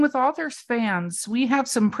With Authors fans, we have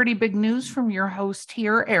some pretty big news from your host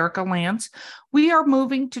here, Erica Lance. We are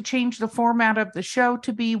moving to change the format of the show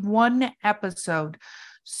to be one episode.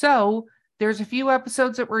 So there's a few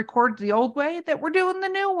episodes that were recorded the old way that we're doing the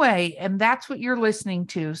new way, and that's what you're listening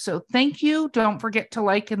to. So thank you. Don't forget to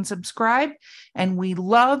like and subscribe, and we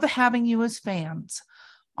love having you as fans.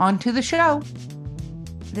 On to the show.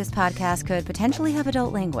 This podcast could potentially have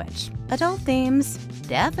adult language, adult themes,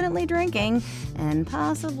 definitely drinking, and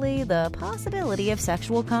possibly the possibility of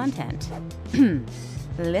sexual content.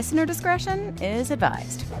 Listener discretion is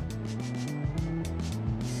advised.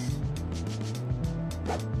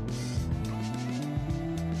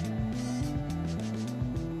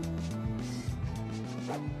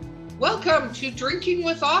 Welcome to Drinking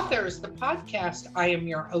with Authors, the podcast. I am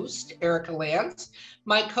your host, Erica Lance.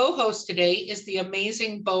 My co-host today is the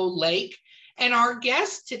amazing Bo Lake, and our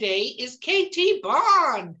guest today is KT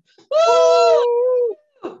Bond.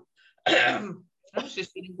 Woo! I was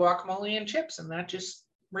just eating guacamole and chips, and that just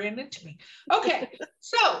ran into me. Okay,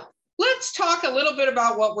 so let's talk a little bit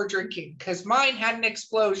about what we're drinking, because mine had an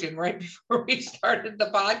explosion right before we started the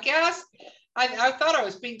podcast. I thought I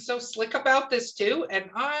was being so slick about this too, and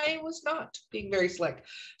I was not being very slick.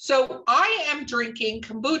 So I am drinking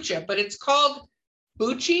kombucha, but it's called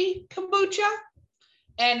Buchi kombucha,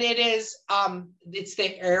 and it is it's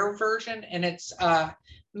the air version, and it's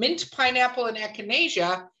mint, pineapple, and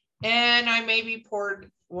echinacea. And I maybe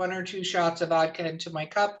poured 1 or 2 shots of vodka into my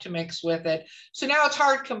cup to mix with it. So now it's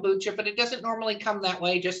hard kombucha, but it doesn't normally come that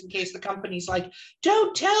way, just in case the company's like,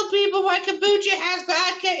 don't tell people why kombucha has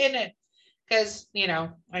vodka in it. Because, you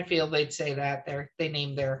know, I feel they'd say that they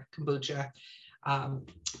named their kombucha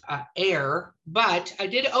air, but I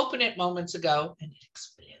did open it moments ago and it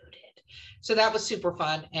exploded. So that was super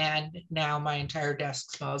fun. And now my entire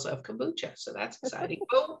desk smells of kombucha. So that's exciting.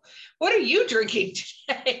 Well, what are you drinking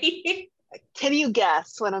today? Can you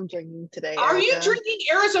guess what I'm drinking today? Are Erica? you drinking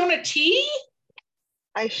Arizona tea?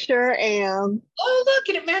 I sure am. Oh, look,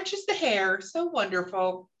 and it matches the hair. So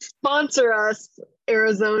wonderful. Sponsor us,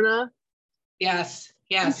 Arizona. Yes,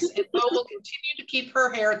 yes. And Bo will continue to keep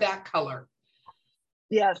her hair that color.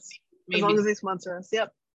 Yes, Maybe. as long as they sponsor us.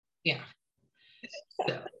 Yep. Yeah.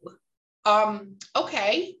 So,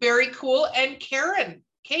 okay, very cool. And Karen,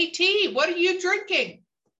 KT, what are you drinking?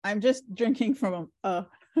 I'm just drinking from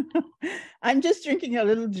I'm just drinking a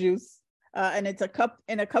little juice, and it's a cup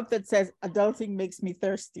that says "Adulting makes me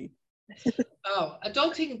thirsty." Oh,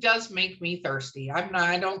 adulting does make me thirsty.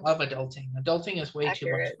 I don't love adulting. Adulting is way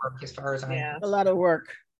too much work as far as I know. A lot of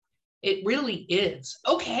work. It really is.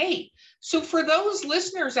 Okay. So for those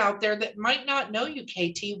listeners out there that might not know you,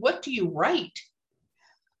 KT, what do you write?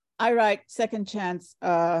 I write second chance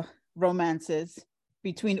romances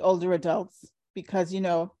between older adults because, you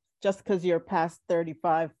know, just because you're past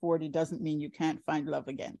 35, 40 doesn't mean you can't find love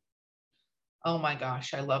again. Oh my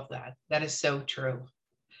gosh, I love that. That is so true.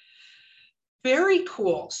 Very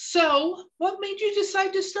cool. So what made you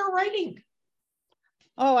decide to start writing?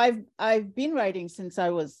 Oh, I've been writing since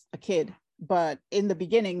I was a kid, but in the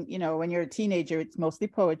beginning, you know, when you're a teenager, it's mostly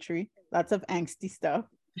poetry, lots of angsty stuff.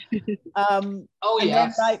 Oh,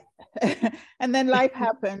 yes. And then life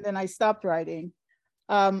happened and I stopped writing.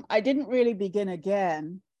 I didn't really begin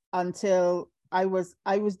again until I was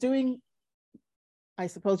doing, I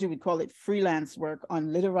suppose you would call it freelance work on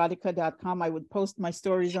literotica.com. I would post my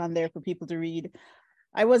stories on there for people to read.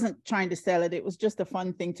 I wasn't trying to sell it. It was just a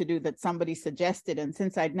fun thing to do that somebody suggested. And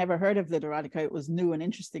since I'd never heard of Literotica, it was new and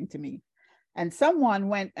interesting to me. And someone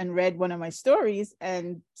went and read one of my stories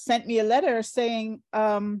and sent me a letter saying,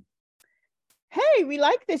 hey, we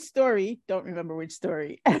like this story. Don't remember which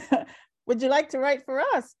story. Would you like to write for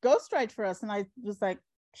us? Ghostwrite for us. And I was like,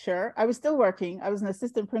 sure. I was still working. I was an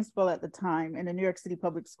assistant principal at the time in a New York City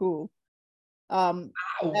public school. And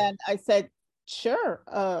I said, sure.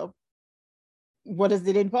 What does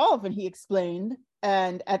it involve? And he explained.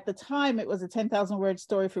 And at the time, it was a 10,000 word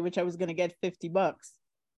story for which I was going to get $50.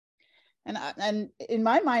 And in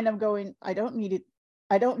my mind, I'm going, I don't need it.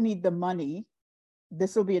 I don't need the money.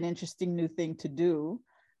 This will be an interesting new thing to do.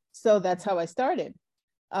 So that's how I started.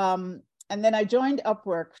 And then I joined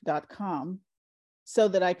Upwork.com so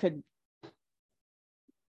that I could,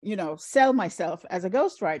 you know, sell myself as a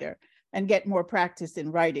ghostwriter and get more practice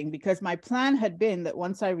in writing, because my plan had been that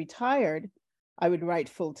once I retired, I would write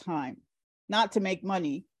full time, not to make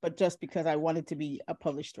money, but just because I wanted to be a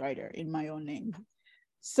published writer in my own name.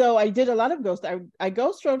 So I did a lot of I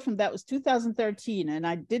ghost wrote from that was 2013.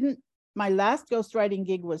 And my last ghostwriting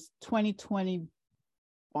gig was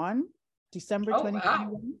 2021, December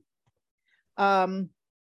 2021. Wow.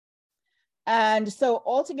 And so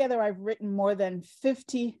altogether, I've ghostwritten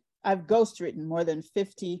more than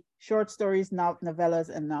 50 short stories, novellas,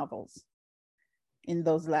 and novels in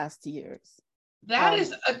those last years. That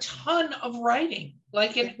is a ton of writing,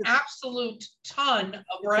 like an absolute ton of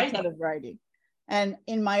writing. A ton of writing. And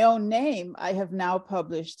in my own name, I have now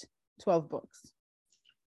published 12 books.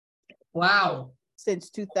 Wow. Since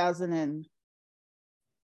 2000 and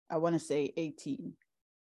I want to say 18.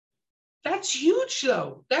 That's huge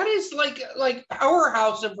though. That is like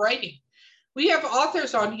powerhouse of writing. We have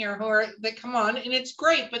authors on here that come on and it's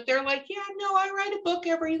great, but they're like, yeah, no, I write a book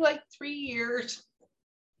every like 3 years.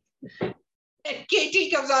 And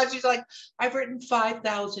KT comes on, she's like, I've written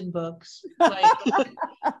 5,000 books. Like,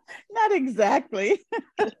 not exactly.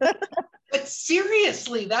 But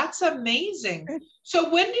seriously, that's amazing.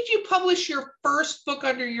 So when did you publish your first book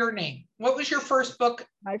under your name? What was your first book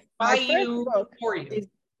my by first you book for you?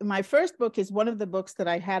 My first book is one of the books that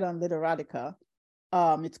I had on Literotica.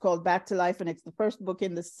 It's called Back to Life, and it's the first book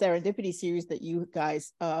in the Serendipity series that you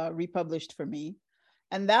guys republished for me.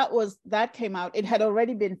 And that came out. It had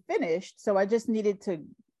already been finished, so I just needed to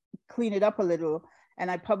clean it up a little.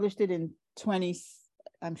 And I published it in 20,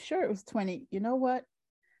 I'm sure it was 20, you know what?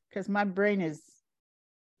 Because my brain is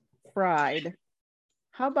fried.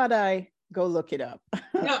 How about I go look it up?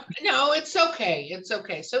 No, it's okay. It's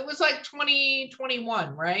okay. So it was like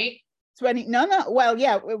 2021, right? Well,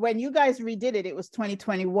 yeah, when you guys redid it, it was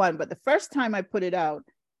 2021. But the first time I put it out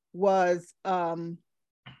was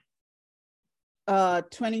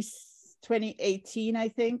 2018, I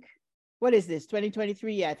think. What is this?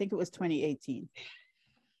 2023? Yeah, I think it was 2018.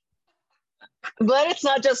 I'm glad it's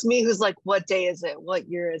not just me who's like, what day is it? What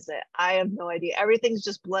year is it? I have no idea. Everything's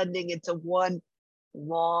just blending into one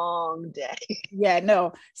long day. Yeah,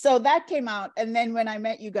 no. So that came out. And then when I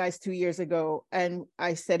met you guys 2 years ago and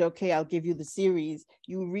I said, okay, I'll give you the series,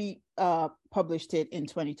 you published it in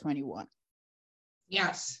 2021.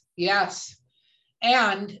 Yes.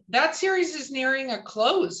 And that series is nearing a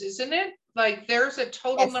close, isn't it? Like there's a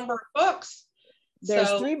total number of books.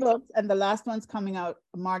 There's 3 books and the last one's coming out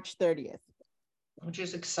March 30th. Which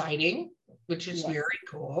is exciting, which is very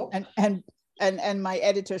cool. And my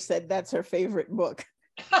editor said that's her favorite book.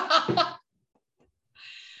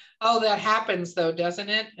 Oh, that happens though, doesn't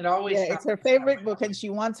it? It always happens. It's her favorite book, and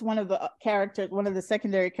she wants one of the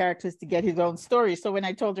secondary characters to get his own story. So when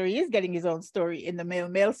I told her he is getting his own story in the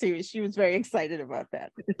Male series, she was very excited about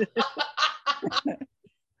that.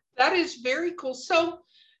 That is very cool. So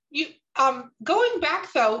you going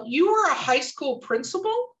back though, you were a high school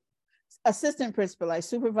principal? Assistant principal. I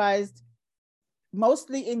supervised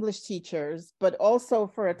mostly English teachers, but also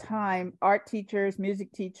for a time, art teachers,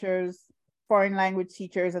 music teachers, foreign language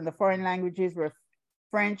teachers, and the foreign languages were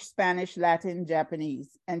French, Spanish, Latin,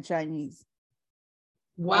 Japanese, and Chinese.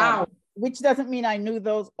 Wow. Which doesn't mean I knew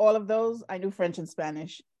all of those. I knew French and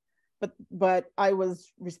Spanish, but I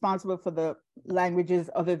was responsible for the languages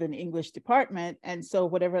other than English department. And so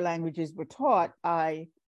whatever languages were taught, I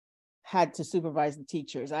had to supervise the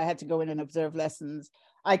teachers. I had to go in and observe lessons.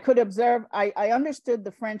 I could observe, I understood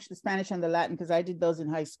the French, the Spanish, and the Latin because I did those in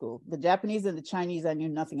high school. The Japanese and the Chinese I knew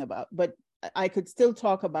nothing about, but I could still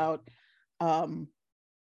talk about how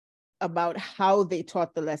they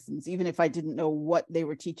taught the lessons, even if I didn't know what they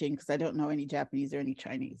were teaching, because I don't know any Japanese or any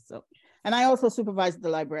Chinese. So, and I also supervised the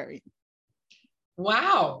librarian.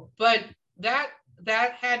 Wow, but that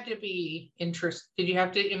had to be interesting. Did you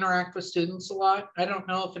have to interact with students a lot? I don't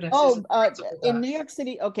know if it is. In New York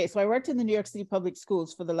City, okay, so I worked in the New York City public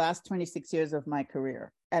schools for the last 26 years of my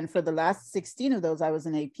career. And for the last 16 of those, I was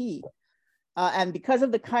an AP. And because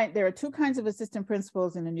of there are 2 kinds of assistant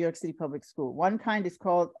principals in the New York City public school. One kind is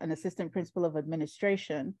called an assistant principal of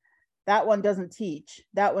administration. That one doesn't teach.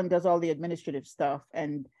 That one does all the administrative stuff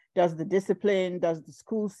and does the discipline, does the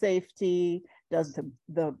school safety, does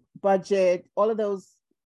the budget, all of those.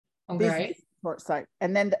 Okay. Side.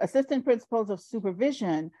 And then the assistant principals of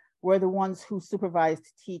supervision were the ones who supervised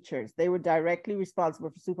teachers. They were directly responsible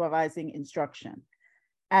for supervising instruction.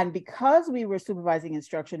 And because we were supervising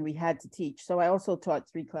instruction, we had to teach. So I also taught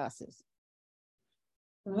 3 classes.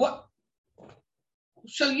 What?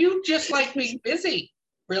 So you just like being busy,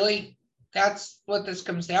 really? That's what this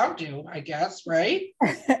comes down to, I guess, right?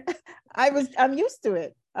 I'm used to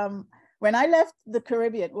it. When I left the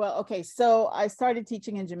Caribbean, well, okay, so I started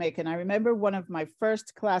teaching in Jamaica. And I remember one of my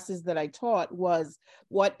first classes that I taught was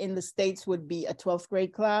what in the States would be a 12th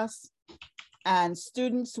grade class. And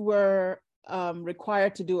students were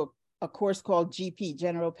required to do a course called GP,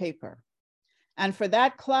 General Paper. And for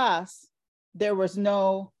that class, there was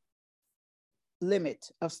no limit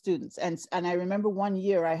of students. And I remember one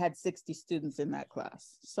year I had 60 students in that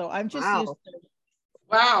class. So I'm just Wow. used to it.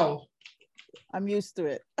 Wow. I'm used to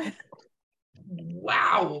it.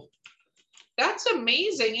 Wow. That's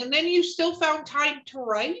amazing. And then you still found time to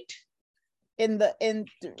write?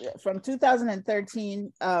 From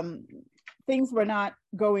 2013, things were not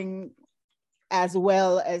going as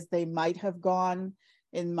well as they might have gone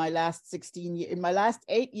in my last 16 years. In my last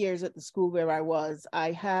 8 years at the school where I was,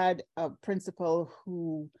 I had a principal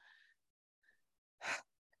who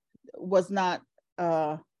was not,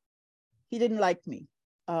 he didn't like me.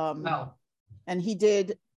 No. And he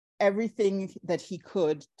did everything that he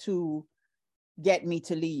could to get me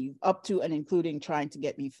to leave, up to and including trying to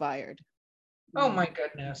get me fired. Oh my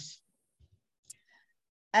goodness.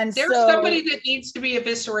 And There's so, somebody that needs to be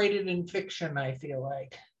eviscerated in fiction, I feel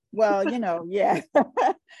like. well, yeah.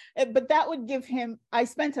 But that would give him, I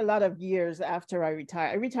spent a lot of years after I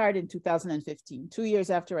retired. I retired in 2015, 2 years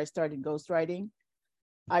after I started ghostwriting.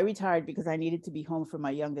 I retired because I needed to be home for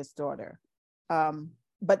my youngest daughter.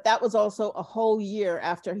 But that was also a whole year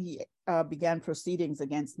after he began proceedings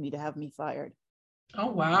against me to have me fired.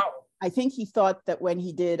 Oh, wow. I think he thought that when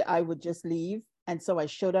he did, I would just leave. And so I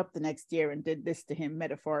showed up the next year and did this to him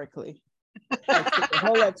metaphorically. I took a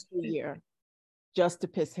whole extra year just to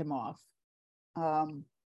piss him off.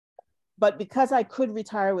 But because I could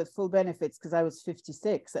retire with full benefits, because I was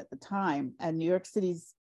 56 at the time, and New York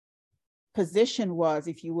City's position was,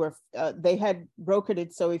 if you were, they had brokered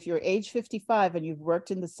it, so if you're age 55 and you've worked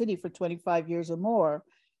in the city for 25 years or more,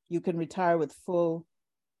 you can retire with full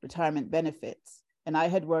retirement benefits. And I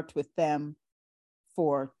had worked with them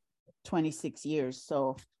for 26 years,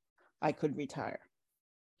 so I could retire.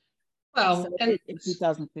 Well, So and in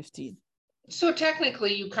 2015. so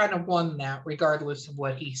technically you kind of won that regardless of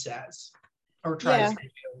what he says or tries to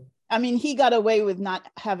do. I mean, he got away with not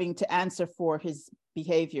having to answer for his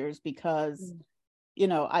behaviors because,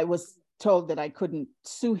 I was told that I couldn't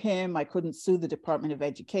sue him, I couldn't sue the Department of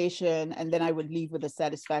Education, and then I would leave with a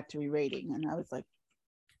satisfactory rating. And I was like,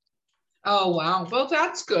 oh, wow. Well,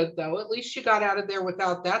 that's good, though. At least you got out of there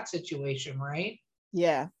without that situation, right?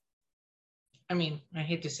 yeah. I mean, I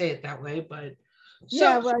hate to say it that way, but...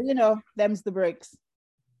 Yeah, well, them's the breaks.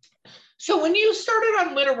 So when you started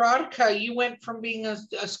on Literotica, you went from being a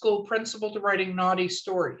school principal to writing naughty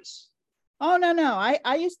stories. Oh, no.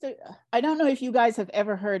 I used to, I don't know if you guys have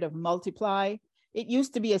ever heard of Multiply. It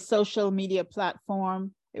used to be a social media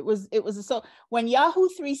platform. When Yahoo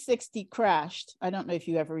 360 crashed, I don't know if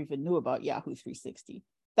you ever even knew about Yahoo 360.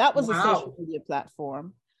 That was a social media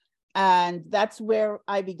platform. And that's where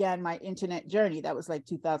I began my internet journey. That was like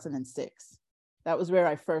 2006. That was where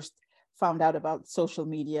I first found out about social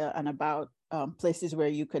media and about places where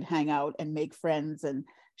you could hang out and make friends and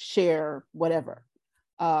share whatever.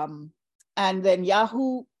 And then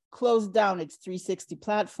Yahoo closed down its 360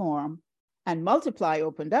 platform and Multiply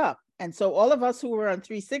opened up. And so all of us who were on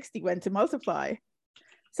 360 went to Multiply.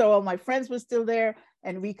 So all my friends were still there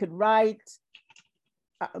and we could write.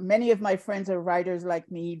 Many of my friends are writers like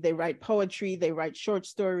me. They write poetry, they write short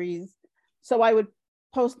stories. So I would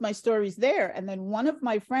post my stories there. And then one of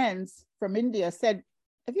my friends from India said,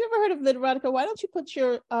 have you ever heard of Literotica? Why don't you put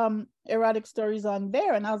your erotic stories on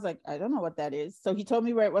there? And I was like, I don't know what that is. So he told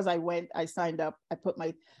me where it was. I went, I signed up, I put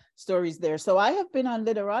my stories there. So I have been on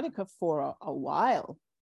Literotica for a while.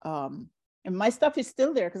 And my stuff is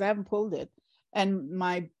still there because I haven't pulled it. And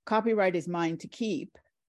my copyright is mine to keep.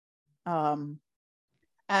 And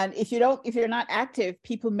if you're not active,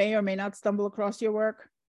 people may or may not stumble across your work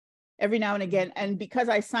every now and again. And because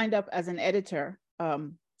I signed up as an editor,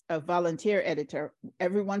 a volunteer editor,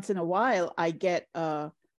 every once in a while, I get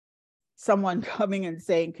someone coming and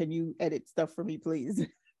saying, can you edit stuff for me, please?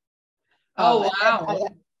 Oh, wow.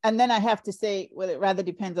 And then I have to say, well, it rather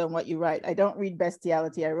depends on what you write. I don't read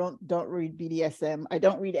bestiality. I don't read BDSM. I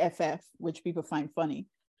don't read FF, which people find funny.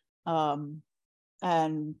 And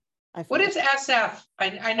what is SF?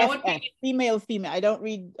 I know FF, it. Female. I don't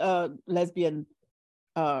read lesbian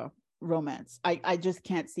romance. I just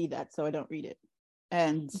can't see that, so I don't read it.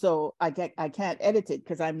 And so I can't edit it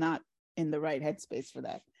because I'm not in the right headspace for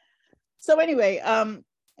that. So anyway,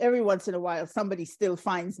 every once in a while, somebody still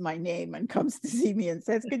finds my name and comes to see me and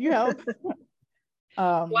says, "Can you help?"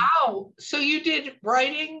 Wow. So you did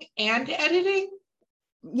writing and editing?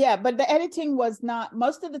 Yeah, but the editing was not,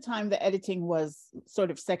 most of the time the editing was sort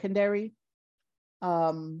of secondary.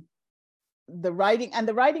 The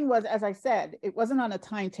writing was, as I said, it wasn't on a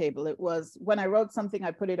timetable. It was when I wrote something,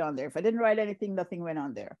 I put it on there. If I didn't write anything, nothing went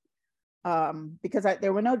on there. Because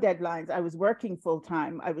there were no deadlines. I was working full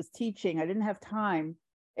time. I was teaching. I didn't have time.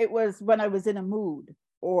 It was when I was in a mood.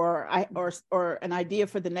 or an idea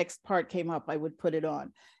for the next part came up, I would put it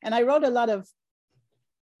on. And I wrote a lot of,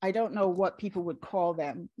 I don't know what people would call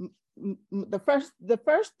them. The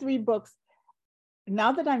first three books,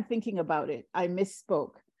 now that I'm thinking about it, I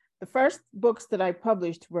misspoke. The first books that I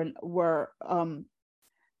published were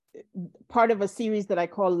part of a series that I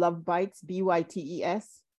call Love Bites, BYTES.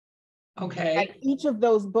 Okay. And each of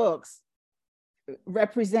those books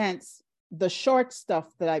represents the short stuff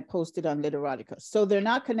that I posted on Literotica. So they're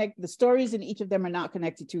not connected, the stories in each of them are not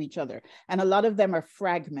connected to each other. And a lot of them are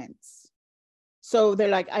fragments. So they're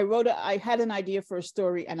like, I had an idea for a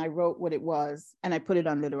story and I wrote what it was and I put it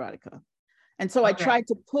on Literotica. And so I tried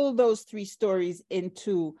to pull those three stories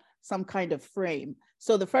into some kind of frame.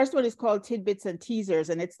 So the first one is called Tidbits and Teasers,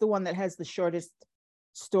 and it's the one that has the shortest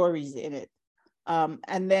stories in it.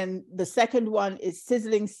 And then the second one is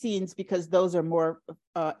Sizzling Scenes, because those are more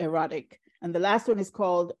erotic. And the last one is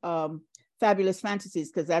called Fabulous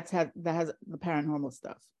Fantasies, because that has the paranormal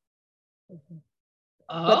stuff.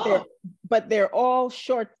 Oh. But they're all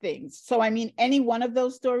short things. So I mean, any one of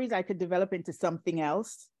those stories I could develop into something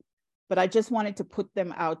else, but I just wanted to put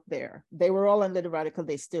them out there. They were all on Literotica,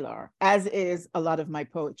 they still are, as is a lot of my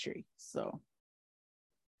poetry. So.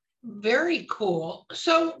 Very cool.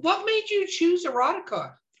 So what made you choose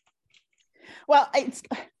erotica? Well,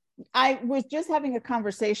 I was just having a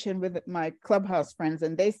conversation with my Clubhouse friends,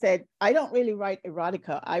 and they said, I don't really write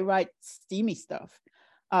erotica, I write steamy stuff.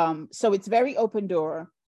 So it's very open door.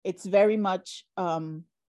 It's very much,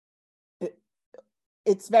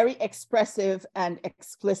 it's very expressive and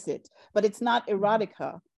explicit, but it's not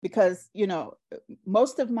erotica because, you know,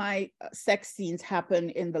 most of my sex scenes happen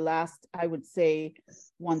in the last, I would say,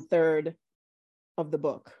 1/3 of the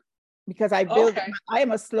book, because I build, I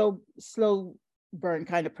am a slow burn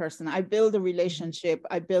kind of person. I build a relationship,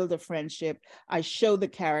 I build a friendship, I show the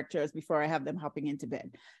characters before I have them hopping into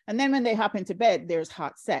bed. And then when they hop into bed, there's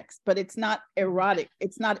hot sex, but it's not erotic.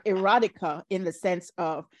 It's not erotica in the sense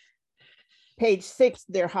of page 6,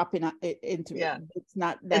 they're hopping into it. It's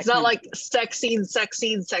not that. It's not like sex scene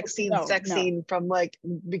from like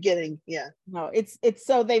beginning. Yeah. No, it's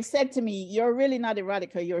so they've said to me, you're really not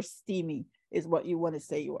erotica, you're steamy is what you want to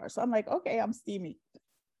say you are. So I'm like, okay, I'm steamy.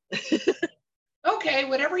 Okay,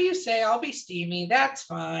 whatever you say, I'll be steamy. That's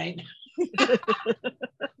fine.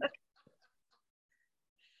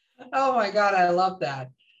 Oh my God, I love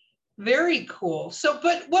that. Very cool. So,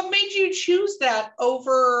 but what made you choose that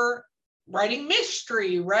over writing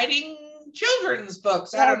mystery, writing children's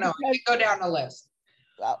books? I don't know. I could go down the list.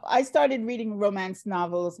 I started reading romance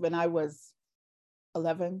novels when I was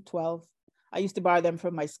 11, 12. I used to borrow them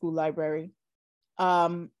from my school library.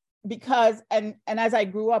 Because, and as I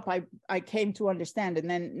grew up, I came to understand, and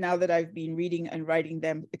then now that I've been reading and writing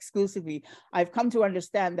them exclusively, I've come to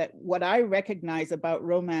understand that what I recognize about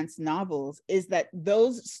romance novels is that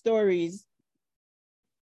those stories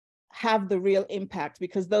have the real impact,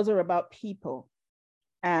 because those are about people.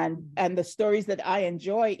 And the stories that I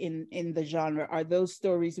enjoy in the genre are those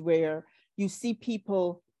stories where you see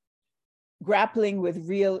people grappling with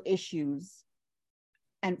real issues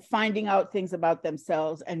and finding out things about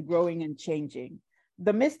themselves and growing and changing.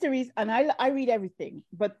 The mysteries, and I read everything,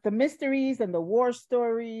 but the mysteries and the war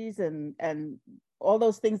stories and all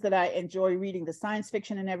those things that I enjoy reading, the science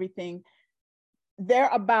fiction and everything,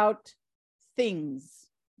 they're about things.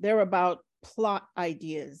 They're about plot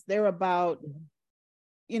ideas. They're about,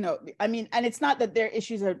 you know, I mean, and it's not that their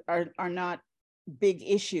issues are not big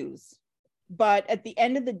issues, but at the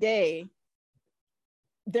end of the day,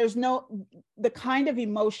 there's the kind of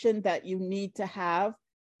emotion that you need to have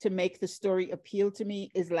to make the story appeal to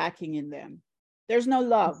me is lacking in them. There's no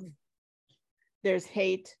love. There's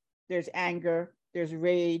hate, there's anger, there's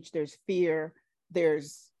rage, there's fear,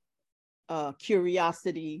 there's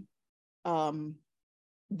curiosity.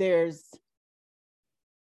 There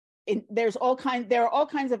are all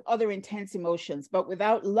kinds of other intense emotions, but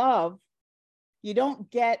without love, you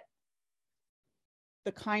don't get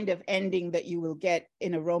the kind of ending that you will get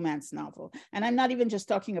in a romance novel. And I'm not even just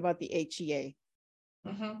talking about the HEA.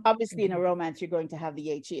 Obviously, in a romance, you're going to have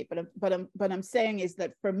the HEA, but I'm saying is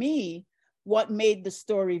that for me, what made the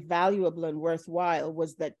story valuable and worthwhile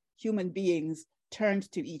was that human beings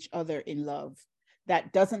turned to each other in love.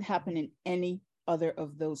 That doesn't happen in any other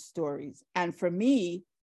of those stories. And for me,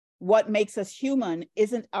 what makes us human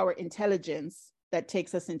isn't our intelligence that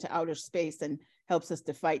takes us into outer space and helps us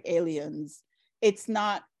to fight aliens. It's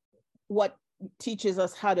not what teaches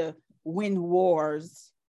us how to win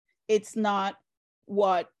wars. It's not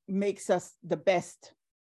what makes us the best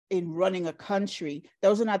in running a country.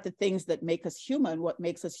 Those are not the things that make us human. What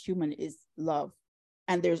makes us human is love.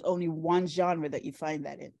 and there's only one genre that you find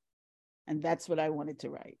that in. And that's what I wanted to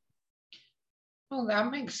write. Well,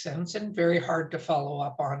 that makes sense and very hard to follow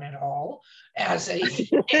up on it all as a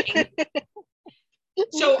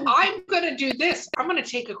So I'm going to do this. I'm going to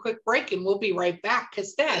take a quick break and we'll be right back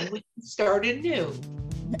because then we can start anew.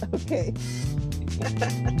 Okay.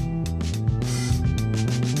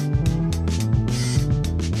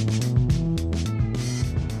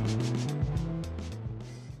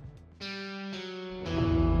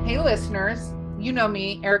 Hey, listeners, you know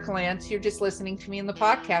me, Erica Lance. You're just listening to me in the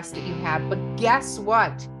podcast that you had. But guess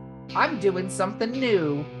what? I'm doing something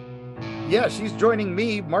new. Yeah, she's joining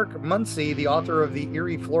me, Mark Muncy, the author of the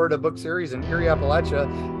Erie, Florida book series in Erie, Appalachia,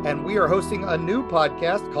 and we are hosting a new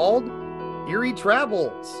podcast called Erie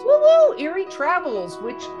Travels. Woo-woo! Erie Travels,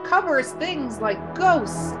 which covers things like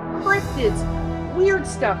ghosts, cryptids, weird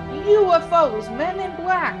stuff, UFOs, men in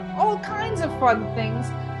black, all kinds of fun things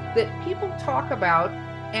that people talk about,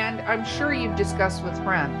 and I'm sure you've discussed with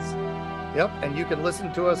friends. Yep, and you can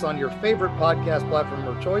listen to us on your favorite podcast platform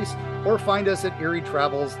of choice, or find us at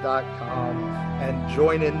erietravels.com and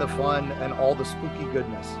join in the fun and all the spooky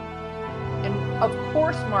goodness. And of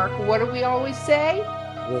course, Mark, what do we always say?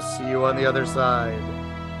 We'll see you on the other side.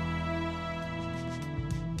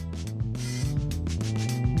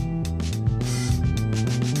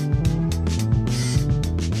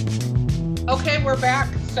 Okay, we're back.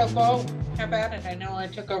 So, Bo, have at it. I know I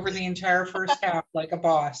took over the entire first half like a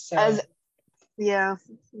boss. So. Yeah,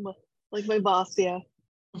 like my boss, yeah.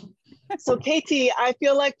 So Katie, I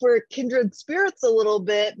feel like we're kindred spirits a little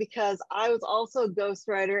bit because I was also a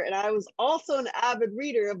ghostwriter and I was also an avid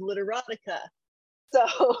reader of literotica. So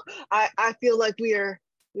I feel like we are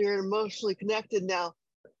emotionally connected now.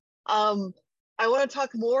 I want to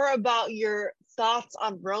talk more about your thoughts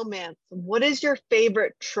on romance. What is your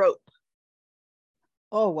favorite trope?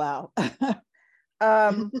 Oh, wow.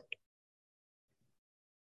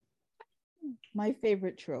 My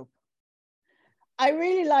favorite trope. I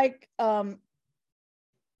really like,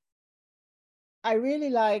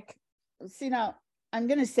 see now, I'm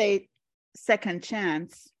going to say second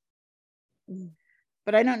chance,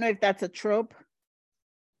 but I don't know if that's a trope.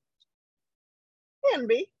 Can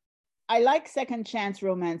be. I like second chance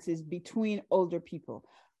romances between older people.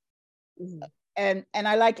 And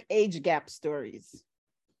I like age gap stories.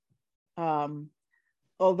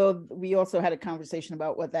 Although we also had a conversation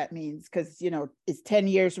about what that means, because, you know, is 10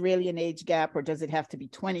 years really an age gap, or does it have to be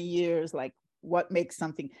 20 years? Like, what makes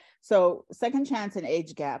something? So second chance and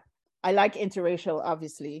age gap. I like interracial,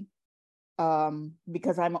 obviously,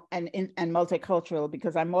 because I'm, and multicultural,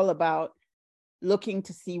 because I'm all about looking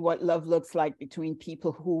to see what love looks like between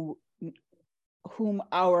people whom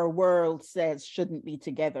our world says shouldn't be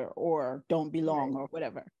together or don't belong, right, or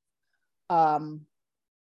whatever.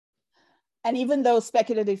 And even though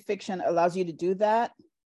speculative fiction allows you to do that,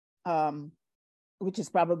 which is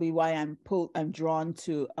probably why I'm drawn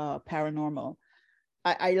to paranormal,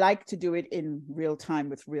 I like to do it in real time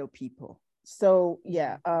with real people. So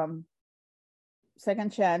yeah,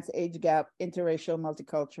 second chance, age gap, interracial,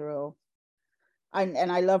 multicultural,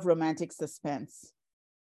 and I love romantic suspense.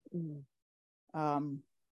 A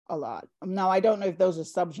lot. Now, I don't know if those are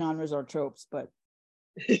subgenres or tropes, but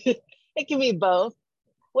it can be both.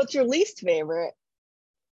 What's your least favorite?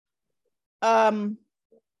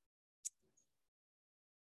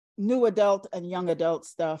 New adult and young adult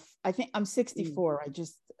stuff. I think I'm 64. I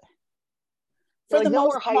just, for the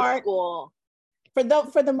most part, high school. For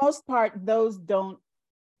the most part, those don't.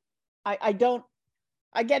 I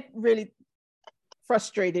get really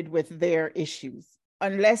frustrated with their issues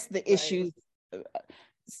unless the issues.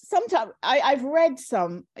 Sometimes I've read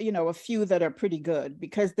some, you know, a few that are pretty good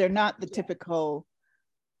because they're not the typical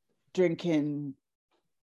drinking,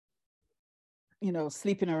 you know,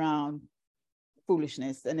 sleeping around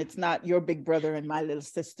foolishness, and it's not your big brother and my little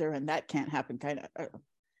sister and that can't happen kind of.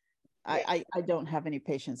 I don't have any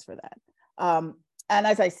patience for that. And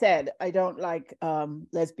as I said, I don't like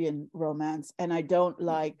lesbian romance, and I don't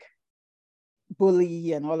like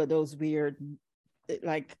bully and all of those weird,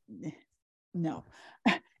 like, no.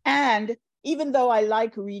 And even though I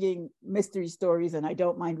like reading mystery stories and I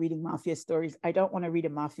don't mind reading mafia stories, I don't want to read a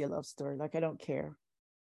mafia love story. Like, I don't care.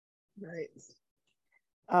 Right.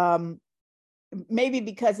 Maybe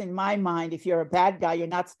because in my mind, if you're a bad guy, you're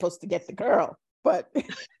not supposed to get the girl, but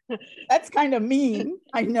that's kind of mean.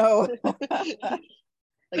 I know.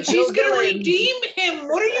 Like, she's going to redeem him.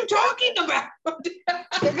 What are you talking about?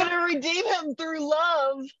 They're going to redeem him through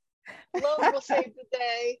love. Love will save the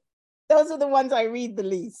day. Those are the ones I read the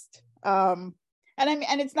least. And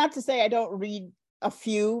it's not to say I don't read a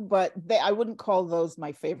few, but I wouldn't call those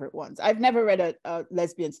my favorite ones. I've never read a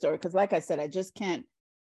lesbian story because, like I said, I just can't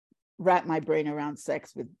wrap my brain around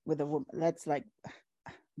sex with a woman. That's like,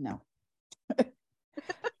 no. But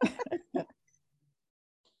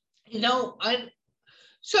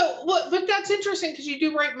that's interesting because you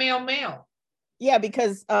do write male. Yeah,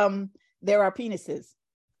 because there are penises.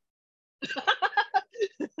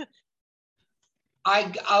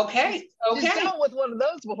 Okay. She's dealt with one of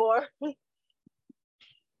those before.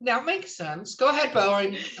 That makes sense. Go ahead, Bo.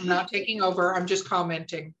 I'm not taking over. I'm just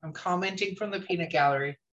commenting. I'm commenting from the peanut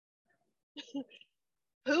gallery.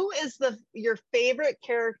 Who is your favorite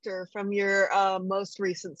character from your most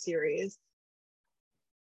recent series?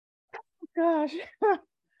 Gosh.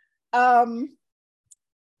 I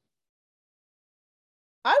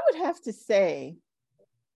would have to say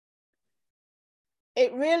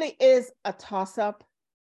it really is a toss-up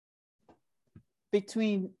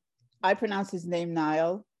between, I pronounce his name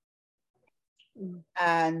Niall,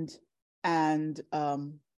 and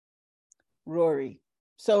Rory.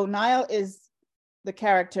 So Niall is the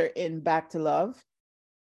character in Back to Love.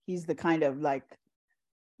 He's the kind of like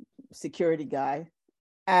security guy.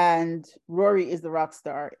 And Rory is the rock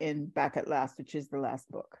star in Back at Last, which is the last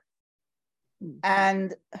book.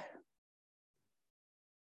 And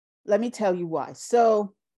let me tell you why.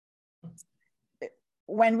 So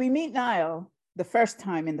when we meet Niall the first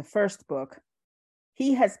time in the first book,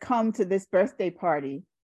 he has come to this birthday party,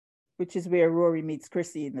 which is where Rory meets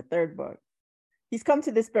Chrissy in the third book. He's come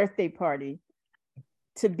to this birthday party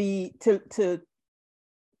to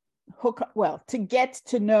get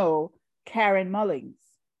to know Karen Mullings,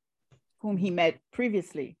 whom he met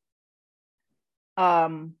previously.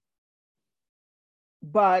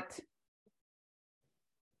 But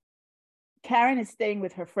Karen is staying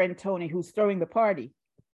with her friend Tony, who's throwing the party.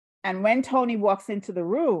 And when Tony walks into the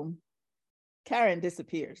room, Karen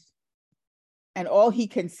disappears. And all he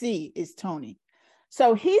can see is Tony.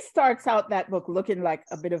 So he starts out that book looking like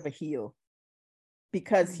a bit of a heel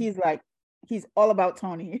because he's all about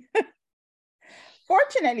Tony.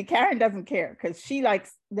 Fortunately, Karen doesn't care because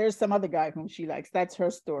there's some other guy whom she likes. That's her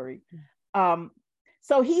story.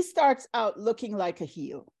 So he starts out looking like a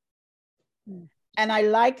heel. And I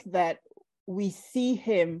like that we see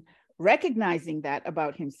him recognizing that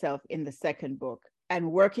about himself in the second book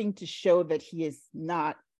and working to show that he is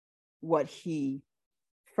not what he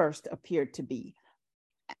first appeared to be.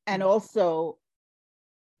 And also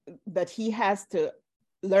that he has to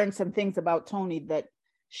learn some things about Tony that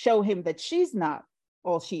show him that she's not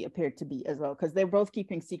all she appeared to be as well, because they're both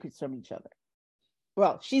keeping secrets from each other.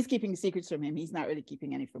 Well, she's keeping secrets from him. He's not really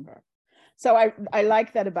keeping any from her. So I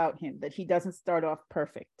like that about him, that he doesn't start off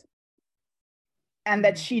perfect and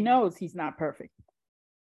that she knows he's not perfect.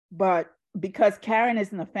 But because Karen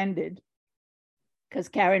isn't offended, because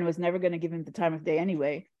Karen was never going to give him the time of day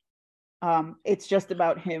anyway, it's just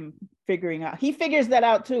about him figuring out. He figures that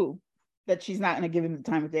out too, that she's not going to give him the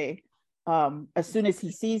time of day as soon as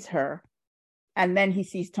he sees her. And then he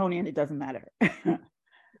sees Tony and it doesn't matter.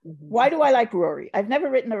 Why do I like Rory? I've never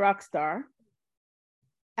written a rock star.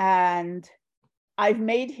 And I've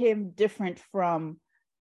made him different from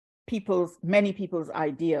many people's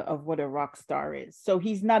idea of what a rock star is. So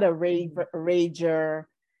he's not a rager.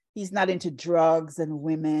 He's not into drugs and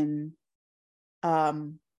women.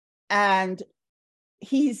 And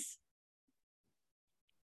he's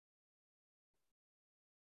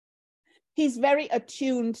very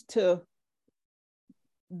attuned to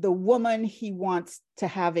the woman he wants to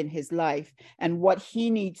have in his life and what he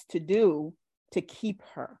needs to do to keep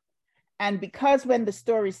her. And because when the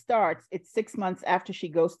story starts, it's 6 months after she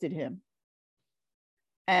ghosted him,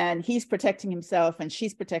 and he's protecting himself and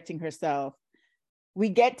she's protecting herself, we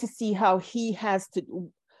get to see how he has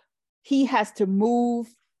to move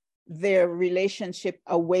their relationship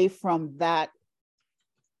away from that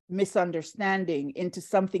misunderstanding into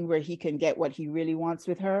something where he can get what he really wants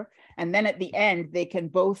with her. And then at the end, they can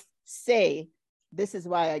both say, this is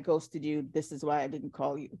why I ghosted you. This is why I didn't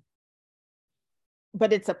call you.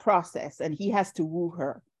 But it's a process and he has to woo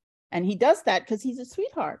her. And he does that because he's a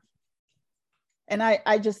sweetheart. And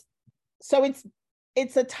so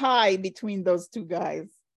it's a tie between those two guys.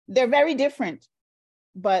 They're very different,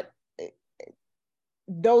 but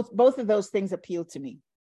both of those things appeal to me.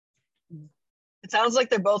 It sounds like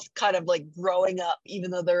they're both kind of like growing up, even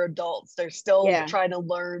though they're adults. They're still trying to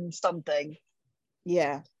learn something.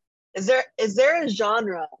 Yeah. Is there a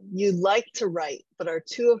genre you like to write but are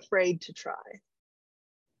too afraid to try?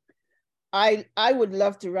 I would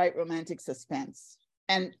love to write romantic suspense.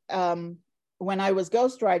 And when I was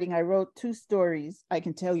ghostwriting, I wrote 2 stories. I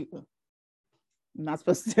can tell you. I'm not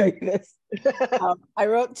supposed to tell you this. I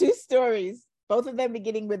wrote 2 stories, both of them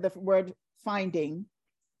beginning with the word finding,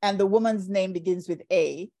 and the woman's name begins with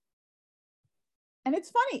A. And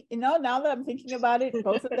it's funny, now that I'm thinking about it,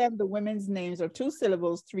 both of them, the women's names are 2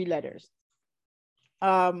 syllables, 3 letters.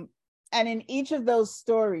 And in each of those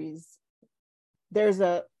stories, there's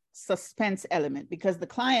a suspense element, because the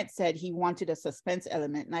client said he wanted a suspense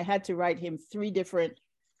element, and I had to write him 3 different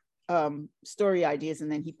story ideas,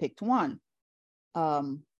 and then he picked one.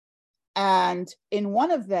 And in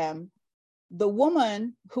one of them, the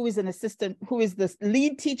woman who is the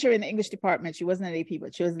lead teacher in the English department, she wasn't an AP,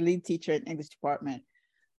 but she was the lead teacher in the English department,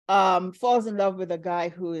 falls in love with a guy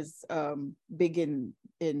who is big in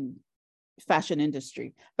fashion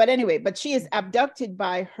industry. But anyway, but she is abducted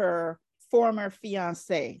by her former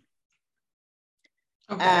fiance.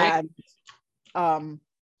 Okay.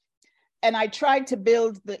 And I tried to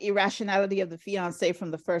build the irrationality of the fiance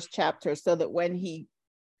from the first chapter so that when he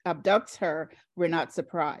abducts her, we're not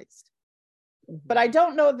surprised. But I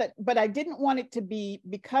don't know that, but I didn't want it to be,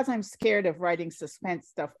 because I'm scared of writing suspense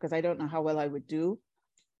stuff, because I don't know how well I would do.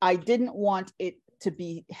 I didn't want it to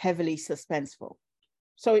be heavily suspenseful.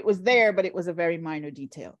 So it was there, but it was a very minor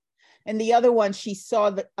detail. And the other one, she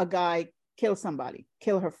saw a guy kill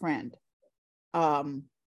her friend.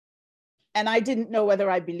 And I didn't know whether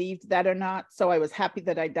I believed that or not. So I was happy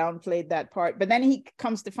that I downplayed that part. But then he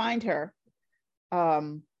comes to find her.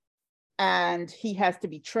 And he has to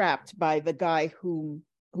be trapped by the guy who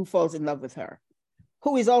falls in love with her,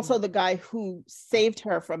 who is also the guy who saved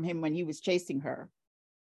her from him when he was chasing her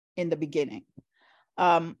in the beginning.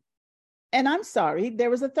 And I'm sorry, there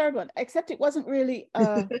was a third one, except it wasn't really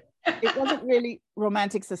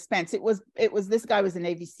romantic suspense. It was this guy was a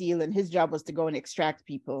Navy SEAL, and his job was to go and extract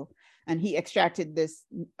people. And he extracted this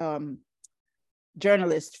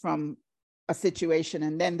journalist from a situation,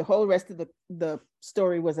 and then the whole rest of the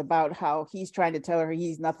story was about how he's trying to tell her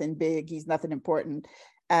he's nothing big, he's nothing important,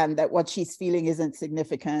 and that what she's feeling isn't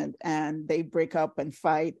significant, and they break up and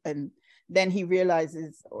fight, and then he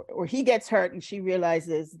realizes, or he gets hurt, and she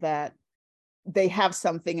realizes that they have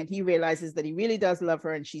something, and he realizes that he really does love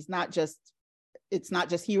her, and it's not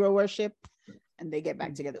just hero worship, and they get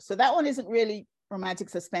back together. So that one isn't really romantic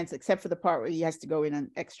suspense, except for the part where he has to go in and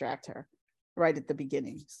extract her right at the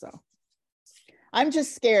beginning. So I'm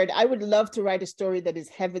just scared. I would love to write a story that is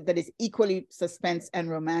heavy, that is equally suspense and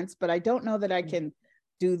romance, but I don't know that I can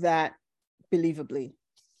do that believably.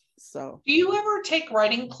 So, do you ever take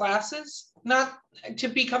writing classes? Not to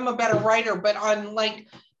become a better writer, but on like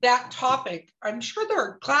that topic? I'm sure there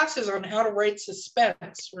are classes on how to write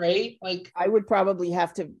suspense, right? Like, I would probably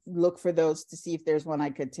have to look for those to see if there's one I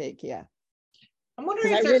could take. Yeah. I'm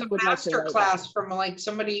wondering if there's a master class from like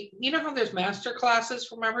somebody, how there's master classes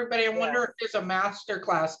from everybody. I wonder if there's a master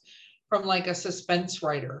class from like a suspense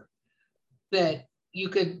writer that you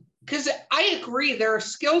could, because I agree, there are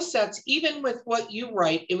skill sets, even with what you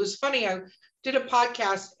write. It was funny, I did a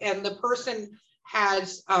podcast and the person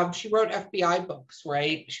has, she wrote FBI books,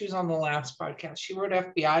 right? She was on the last podcast. She wrote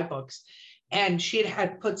FBI books, and she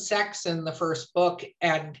had put sex in the first book.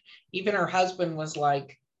 And even her husband was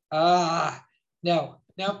like, no,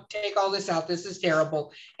 take all this out. This is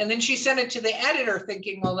terrible. And then she sent it to the editor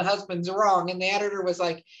thinking, well, the husband's wrong. And the editor was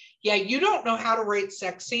like, yeah, you don't know how to write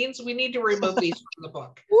sex scenes. We need to remove these from the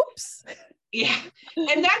book. Oops. Yeah.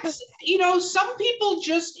 And that's, some people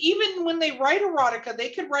just, even when they write erotica, they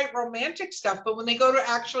could write romantic stuff, but when they go to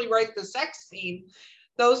actually write the sex scene,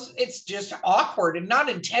 it's just awkward and not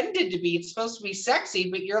intended to be. It's supposed to be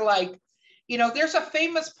sexy, but you're like, there's a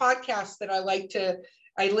famous podcast that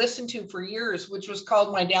I listened to for years, which was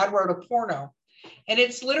called My Dad Wrote a Porno. And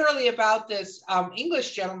it's literally about this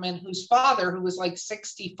English gentleman whose father, who was like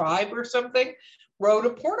 65 or something, wrote a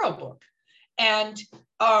porno book. And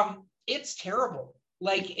it's terrible.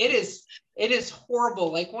 Like it is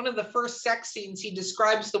horrible. Like one of the first sex scenes, he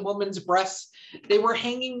describes the woman's breasts. They were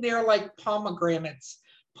hanging there like pomegranates.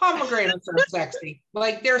 Pomegranates are sexy.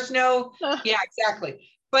 Like there's no, yeah, exactly.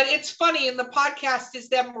 But it's funny, and the podcast is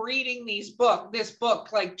them reading this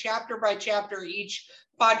book, like chapter by chapter. Each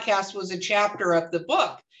podcast was a chapter of the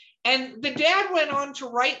book. And the dad went on to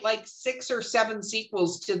write like 6 or 7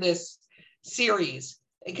 sequels to this series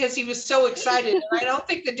because he was so excited. And I don't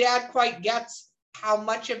think the dad quite gets how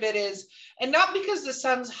much of it is, and not because the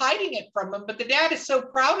son's hiding it from him, but the dad is so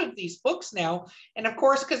proud of these books now. And of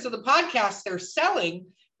course, because of the podcast, they're selling.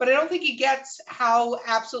 But I don't think he gets how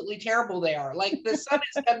absolutely terrible they are. Like the son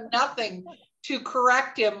has done nothing to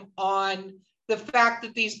correct him on the fact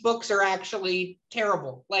that these books are actually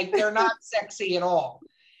terrible. Like they're not sexy at all.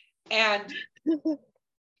 And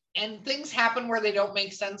and things happen where they don't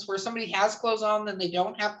make sense, where somebody has clothes on, then they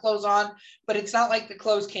don't have clothes on, but it's not like the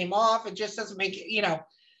clothes came off. It just doesn't make it,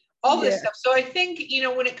 all this stuff. So I think,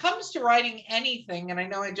 when it comes to writing anything, and I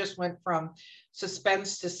know I just went from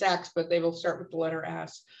suspense to sex, but they will start with the letter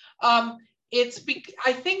S. I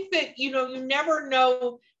think that, you never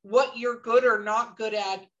know what you're good or not good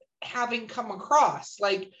at having come across.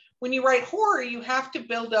 Like when you write horror, you have to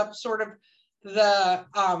build up sort of the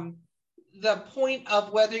point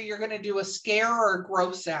of whether you're going to do a scare or a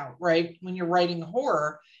gross out, right? When you're writing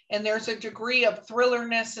horror, and there's a degree of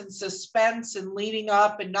thrillerness and suspense and leading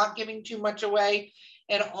up and not giving too much away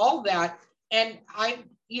and all that. And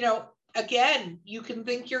again, you can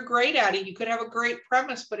think you're great at it. You could have a great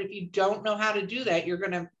premise, but if you don't know how to do that, you're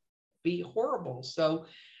going to be horrible. So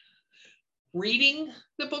reading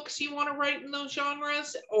the books you want to write in those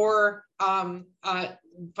genres, or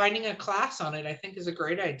finding a class on it, I think is a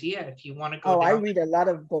great idea if you want to go. I read a lot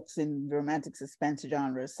of books in romantic suspense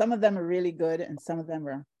genres. Some of them are really good and some of them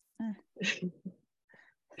are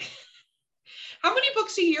How many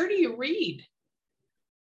books a year do you read?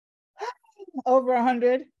 Over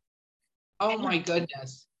 100. Oh my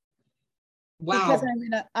goodness. Wow.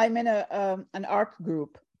 Because I'm in an ARC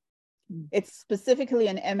group. It's specifically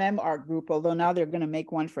an MM ARC group, although now they're going to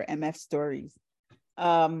make one for MF stories.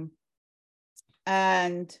 And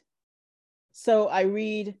so I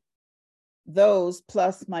read those,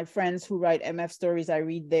 plus my friends who write MF stories, I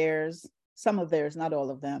read theirs, some of theirs, not all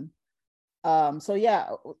of them. So yeah,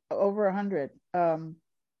 over 100. Wow.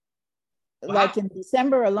 Like in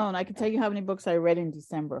December alone, I can tell you how many books I read in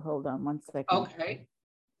December. Hold on one second. Okay.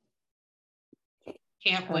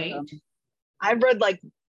 Can't wait. I've read like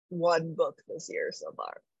one book this year so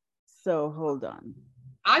far. So hold on.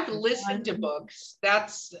 I've listened to books.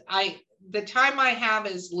 The time I have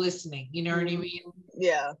is listening. You know what I mean?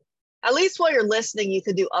 Yeah. At least while you're listening, you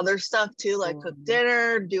could do other stuff too, like cook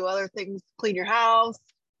dinner, do other things, clean your house.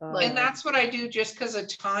 And that's what I do just because of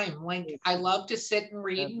time. Like I love to sit and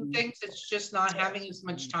read and things. It's just not having as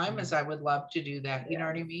much time as I would love to do that. You know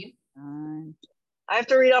what I mean? I have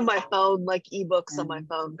to read on my phone, like ebooks on my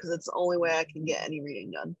phone, because it's the only way I can get any reading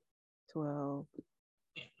done. 12,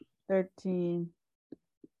 13.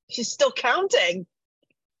 She's still counting.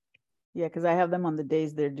 Yeah, because I have them on the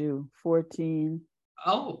days they're due. 14.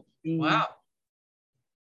 Oh, 15. Wow.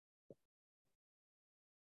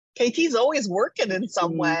 KT's always working in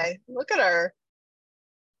some way. Look at her.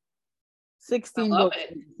 16 books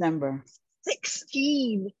in December.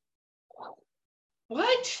 16.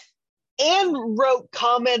 What? And wrote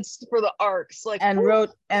comments for the arcs,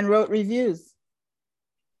 wrote reviews.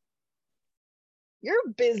 You're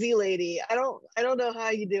a busy lady. I don't know how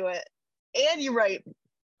you do it. And you write.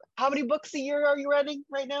 How many books a year are you writing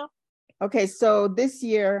right now? Okay, so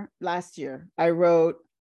last year, I wrote.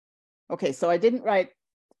 Okay, so I didn't write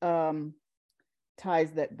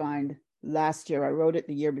Ties That Bind last year. I wrote it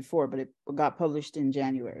the year before, but it got published in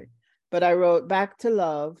January. But I wrote Back to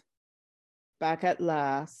Love, Back at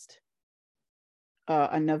Last,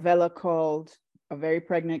 a novella called A Very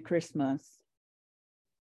Pregnant Christmas,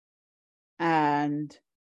 and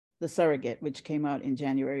The Surrogate, which came out in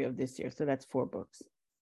January of this year. So that's 4 books.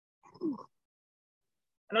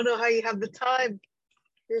 I don't know how you have the time.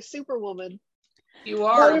 You're a superwoman. You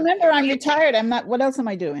are. Well, remember, I'm retired. I'm not. What else am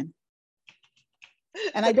I doing?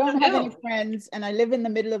 And I don't have any friends, and I live in the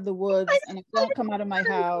middle of the woods, and I don't come out of my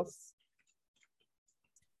house.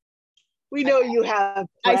 We know you have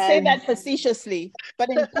friends. I say that facetiously, but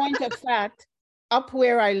in point of fact, up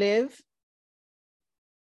where I live,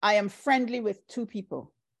 I am friendly with 2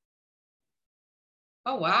 people.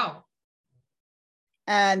 Oh, wow.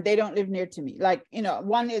 And they don't live near to me. Like,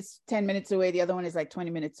 one is 10 minutes away. The other one is like 20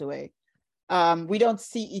 minutes away. We don't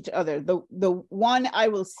see each other. The one, I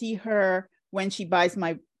will see her when she buys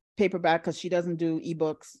my paperback, because she doesn't do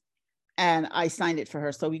ebooks, and I signed it for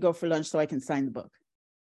her. So we go for lunch so I can sign the book.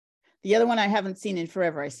 The other one I haven't seen in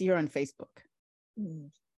forever. I see her on Facebook.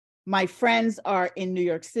 My friends are in New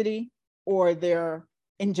York City, or they're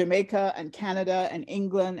in Jamaica and Canada and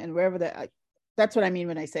England and wherever that's what I mean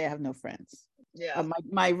when I say I have no friends. Yeah.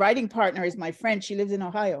 My writing partner is my friend. She lives in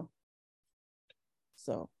Ohio.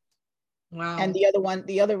 So. Wow. And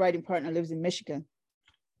the other writing partner lives in Michigan.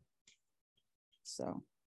 So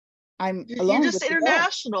I'm alone. You're just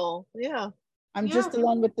international. Yeah. I'm just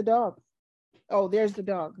alone with the dog. Oh, there's the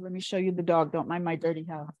dog. Let me show you the dog. Don't mind my dirty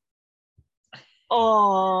house.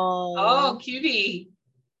 Oh, cutie.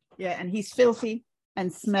 Yeah, and he's filthy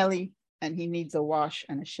and smelly, and he needs a wash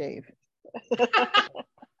and a shave.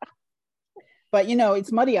 But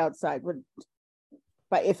it's muddy outside.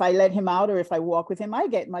 But if I let him out or if I walk with him, I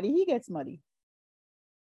get muddy. He gets muddy.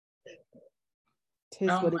 is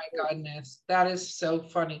Oh what my it is. goodness, that is so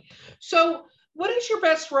funny. So, what is your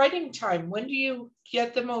best writing time? When do you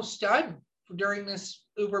get the most done during this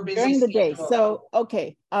uber busy During the day. schedule? So,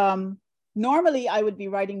 okay. Normally I would be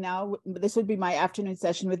writing now. This would be my afternoon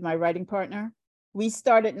session with my writing partner. We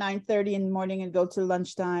start at 9:30 in the morning and go to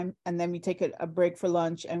lunchtime. And then we take a break for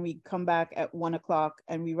lunch and we come back at 1 o'clock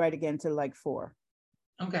and we write again till like 4.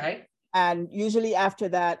 Okay. And usually after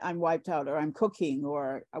that, I'm wiped out or I'm cooking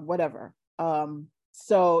or whatever.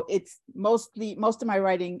 So it's most of my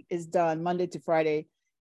writing is done Monday to Friday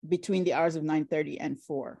between the hours of 9:30 and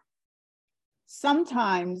 4.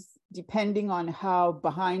 Sometimes, depending on how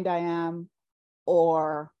behind I am,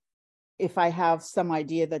 or if I have some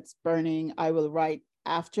idea that's burning, I will write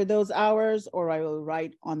after those hours or I will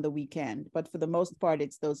write on the weekend. But for the most part,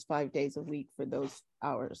 it's those 5 days a week for those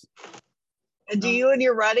hours. And do you and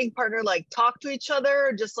your writing partner like talk to each other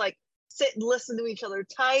or just like sit and listen to each other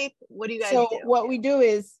type? What do you guys do? So what we do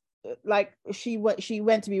is, like, she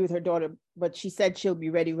went to be with her daughter, but she said she'll be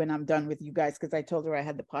ready when I'm done with you guys because I told her I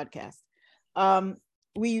had the podcast.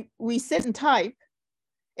 We sit and type.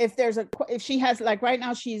 If she has, like right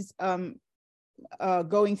now she's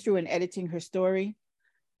going through and editing her story,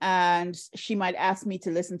 and she might ask me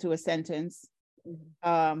to listen to a sentence.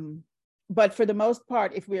 But for the most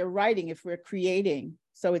part, if we're creating,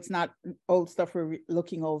 so it's not old stuff we're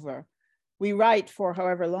looking over, we write for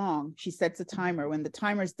however long. She sets a timer. When the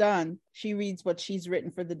timer's done, she reads what she's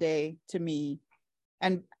written for the day to me.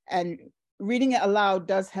 And reading it aloud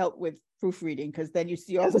does help with proofreading because then you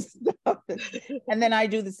see all the stuff. And then I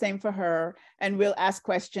do the same for her. And we'll ask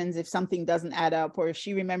questions if something doesn't add up or if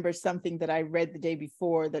she remembers something that I read the day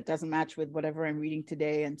before that doesn't match with whatever I'm reading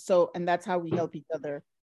today. And that's how we help each other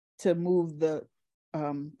to move the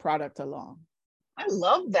product along. I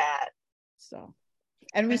love that. So,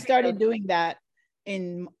 and we started doing that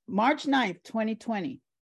in March 9th, 2020,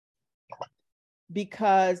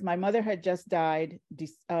 because my mother had just died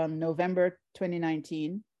November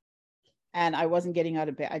 2019, and I wasn't getting out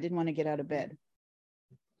of bed. I didn't want to get out of bed.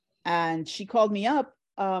 And she called me up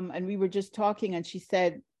and we were just talking, and she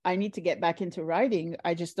said, I need to get back into writing.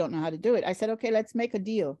 I just don't know how to do it. I said, okay, let's make a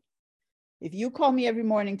deal. If you call me every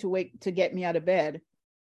morning to get me out of bed,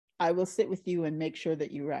 I will sit with you and make sure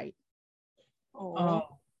that you write. Oh,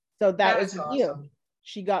 so that was the deal. Awesome.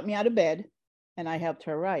 She got me out of bed and I helped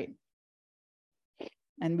her write.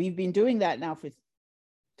 And we've been doing that now for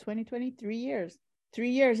 3 years. 3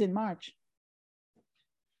 years in March.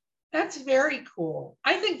 That's very cool.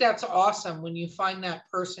 I think that's awesome when you find that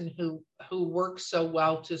person who works so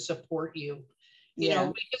well to support you. You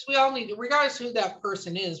know, because we all need, regardless who that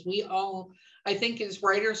person is, we all, I think as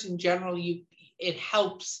writers in general, it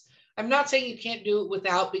helps. I'm not saying you can't do it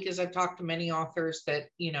without, because I've talked to many authors that,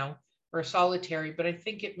 are solitary, but I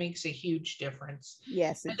think it makes a huge difference.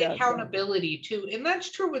 Yes, it and does. Accountability too. And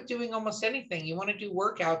that's true with doing almost anything. You want to do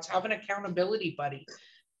workouts, have an accountability buddy,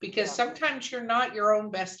 because sometimes you're not your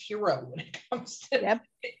own best hero when it comes to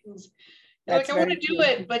things. You're like, I want to do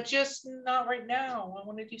it, but just not right now. I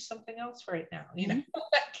want to do something else right now. You know?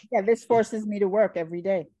 Yeah, this forces me to work every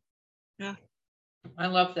day. Yeah. I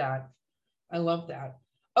love that. I love that.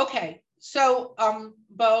 Okay. So,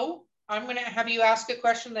 Bo, I'm going to have you ask a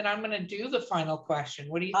question, then I'm going to do the final question.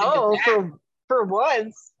 What do you think of that? For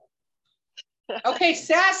once. Okay,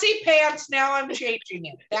 sassy pants. Now I'm changing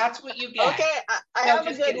it. That's what you get. Okay, I have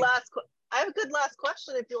a good last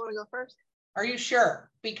question if you want to go first. Are you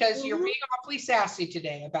sure? Because you're being awfully sassy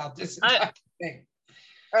today about this entire thing.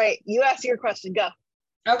 All right, you ask your question. Go.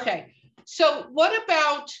 Okay. So what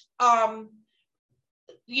about,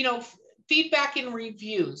 feedback and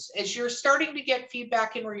reviews? As you're starting to get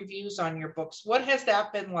feedback and reviews on your books, what has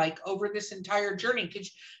that been like over this entire journey?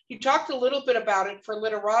 Because you talked a little bit about it for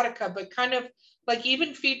Literotica, but kind of like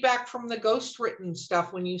even feedback from the ghostwritten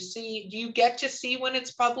stuff when do you get to see when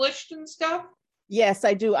it's published and stuff? Yes,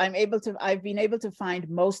 I do. I've been able to find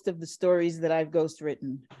most of the stories that I've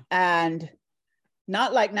ghostwritten, and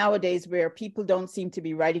not like nowadays where people don't seem to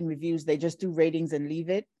be writing reviews. They just do ratings and leave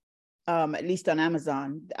it, at least on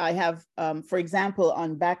Amazon. I have, for example,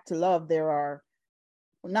 on Back to Love, the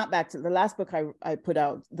last book I put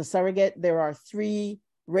out, The Surrogate, there are 3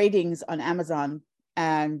 ratings on Amazon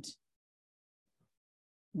and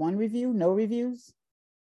 1 review, no reviews.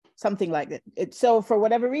 Something like that. So for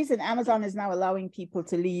whatever reason, Amazon is now allowing people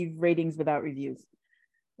to leave ratings without reviews.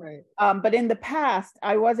 Right. But in the past,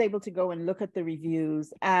 I was able to go and look at the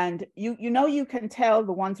reviews, and you can tell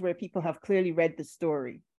the ones where people have clearly read the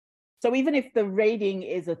story. So even if the rating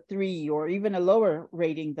is a 3 or even a lower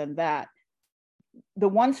rating than that, the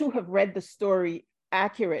ones who have read the story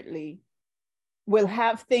accurately will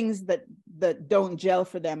have things that don't gel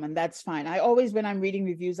for them, and that's fine. I always, when I'm reading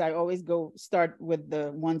reviews, I always start with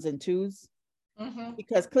the 1s and 2s,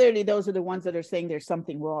 because clearly those are the ones that are saying there's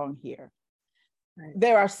something wrong here. Right.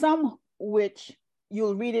 There are some which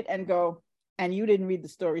you'll read it and go, and you didn't read the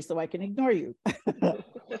story, so I can ignore you.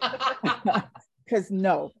 Because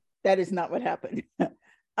no, that is not what happened.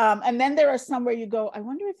 And then there are some where you go, I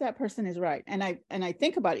wonder if that person is right. And I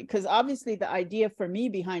think about it, because obviously the idea for me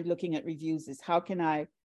behind looking at reviews is how can I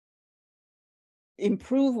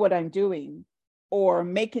improve what I'm doing, or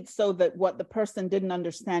make it so that what the person didn't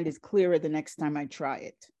understand is clearer the next time I try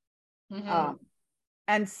it.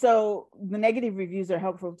 And so the negative reviews are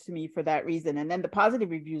helpful to me for that reason. And then the positive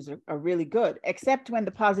reviews are really good, except when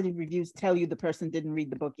the positive reviews tell you the person didn't read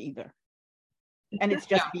the book either. And it's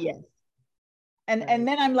just BS. And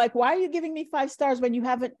then I'm like, why are you giving me 5 stars when you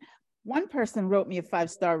haven't? One person wrote me a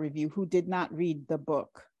 5-star review who did not read the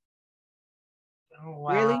book. Oh,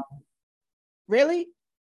 wow. Really?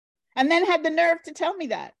 And then had the nerve to tell me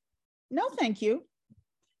that. No, thank you.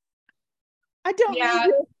 I don't need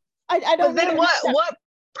you. I don't. But then what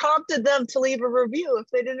prompted them to leave a review if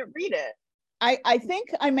they didn't read it? I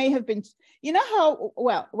think I may have been, you know how,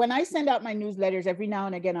 well, when I send out my newsletters, every now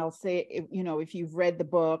and again, I'll say, if you've read the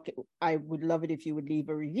book, I would love it if you would leave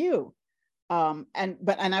a review. And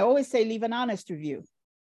I always say, leave an honest review.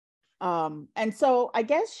 And so I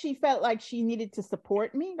guess she felt like she needed to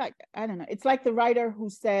support me. Like, I don't know. It's like the writer who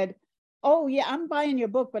said, oh yeah, I'm buying your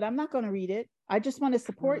book, but I'm not going to read it. I just want to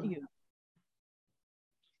support you.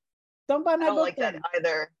 Don't buy my book. I don't like that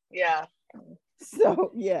either. Yeah.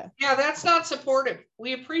 So yeah. Yeah, that's not supportive.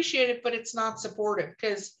 We appreciate it, but it's not supportive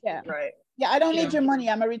because right. Yeah, I don't need your money.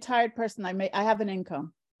 I'm a retired person. I have an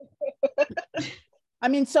income. I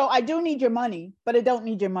mean, so I do need your money, but I don't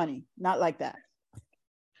need your money. Not like that.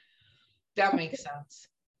 That makes sense.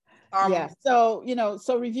 Yeah. So,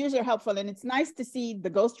 so reviews are helpful, and it's nice to see the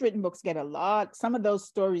ghost written books get a lot. Some of those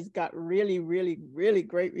stories got really, really, really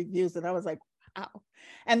great reviews. And I was like, wow.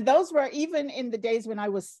 And those were even in the days when I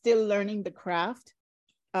was still learning the craft,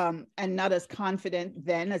 and not as confident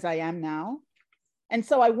then as I am now. And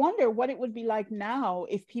so I wonder what it would be like now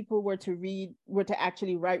if people were to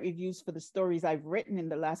actually write reviews for the stories I've written in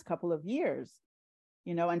the last couple of years,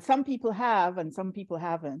 and some people have and some people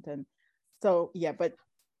haven't. And so, yeah, but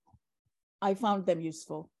I found them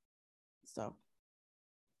useful. So.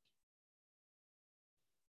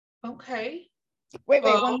 Okay. Wait,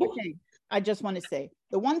 one more thing. I just want to say,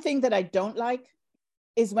 the one thing that I don't like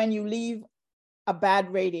is when you leave a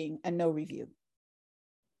bad rating and no review.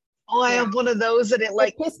 Oh, I have one of those, and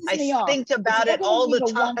I think about it all the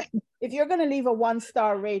time. If you're going to leave a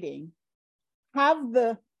 1-star rating, have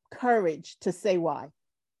the courage to say why.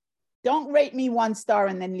 Don't rate me 1 star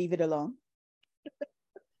and then leave it alone.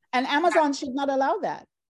 And Amazon should not allow that.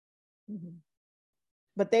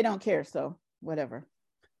 But they don't care, so whatever.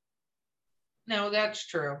 No, that's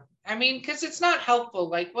true. I mean, because it's not helpful.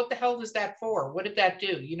 Like, what the hell is that for? What did that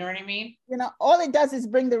do? You know what I mean? All it does is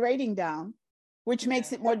bring the rating down, which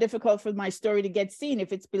makes it more difficult for my story to get seen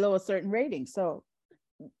if it's below a certain rating. So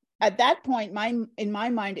at that point, in my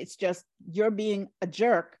mind, it's just you're being a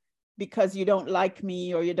jerk because you don't like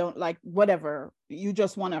me, or you don't like whatever. You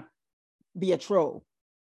just want to be a troll.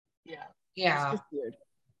 Yeah. It's just weird.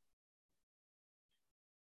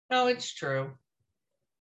 No, it's true.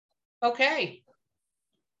 Okay.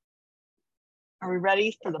 Are we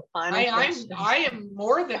ready for the final question? I am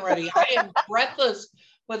more than ready. I am breathless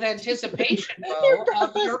with anticipation, Bo,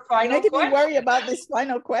 of your final making question. me worry about this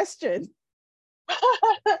final question.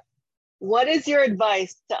 What is your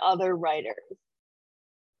advice to other writers?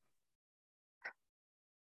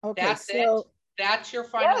 Okay, That's it. That's your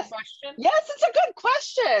final question? Yes, it's a good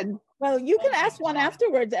question. Well, you can ask one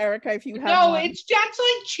afterwards, Erica, if you have No, one. that's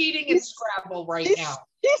like cheating at Scrabble right now.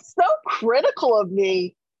 She's so critical of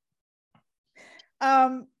me.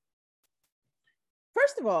 First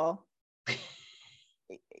of all,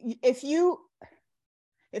 if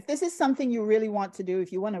this is something you really want to do,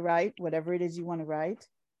 if you want to write whatever it is you want to write,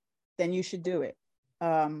 then you should do it.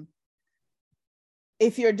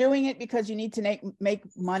 If you're doing it because you need to make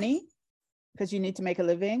money, because you need to make a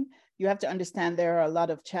living, you have to understand there are a lot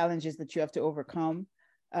of challenges that you have to overcome.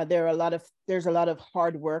 There's a lot of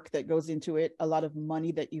hard work that goes into it, a lot of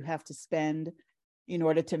money that you have to spend in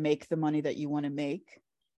order to make the money that you want to make.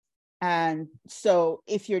 And so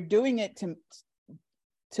if you're doing it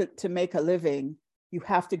to make a living, you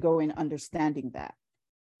have to go in understanding that.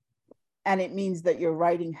 And it means that your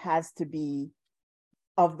writing has to be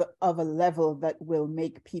of a level that will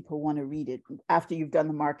make people want to read it after you've done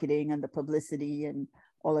the marketing and the publicity and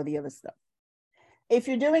all of the other stuff. If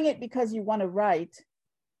you're doing it because you want to write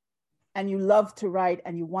and you love to write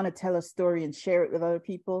and you want to tell a story and share it with other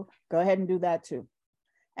people, go ahead and do that too.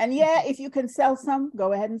 And yeah, if you can sell some,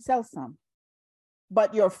 go ahead and sell some.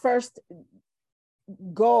 But your first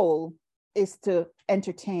goal is to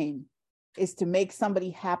entertain, is to make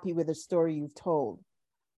somebody happy with a story you've told.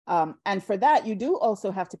 And for that, you do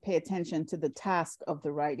also have to pay attention to the task of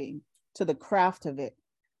the writing, to the craft of it,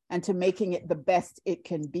 and to making it the best it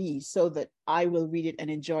can be, so that I will read it and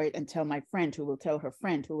enjoy it and tell my friend, who will tell her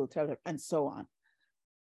friend, who will tell her, and so on.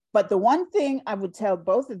 But the one thing I would tell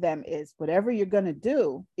both of them is, whatever you're going to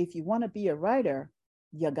do, if you want to be a writer,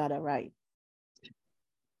 you got to write.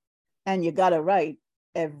 And you got to write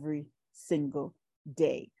every single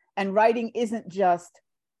day. And writing isn't just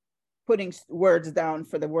putting words down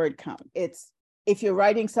for the word count. It's, if you're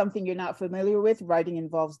writing something you're not familiar with, writing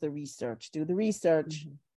involves the research. Do the research.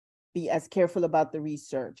 Be as careful about the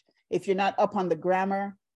research. If you're not up on the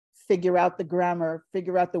grammar, figure out the grammar,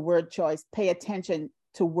 figure out the word choice, pay attention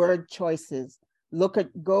to word choices.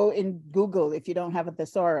 Go in Google if you don't have a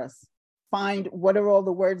thesaurus. Find what are all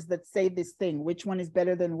the words that say this thing, which one is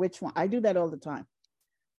better than which one. I do that all the time.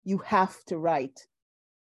 You have to write.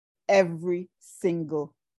 Every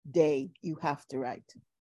single day you have to write.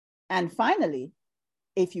 And finally,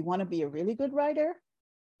 if you want to be a really good writer,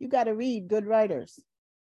 you got to read good writers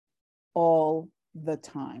all the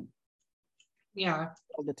time. Yeah.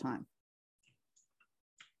 All the time.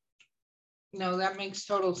 No, that makes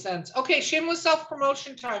total sense. Okay, shameless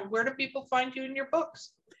self-promotion time. Where do people find you in your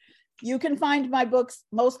books? You can find my books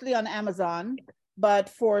mostly on Amazon, but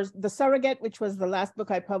for The Surrogate, which was the last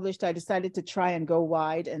book I published, I decided to try and go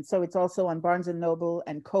wide. And so it's also on Barnes & Noble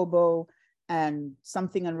and Kobo and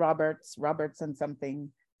something on Roberts and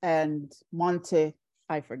something, and Monte,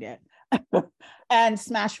 I forget. And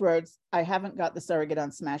Smashwords. I haven't got The Surrogate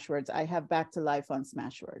on Smashwords. I have Back to Life on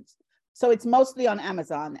Smashwords. So it's mostly on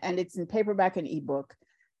Amazon, and it's in paperback and ebook.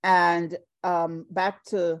 And Back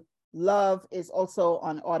to Love is also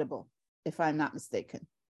on Audible, if I'm not mistaken.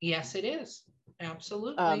 Yes, it is.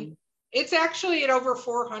 Absolutely. It's actually at over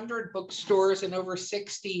 400 bookstores and over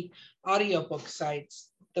 60 audiobook sites.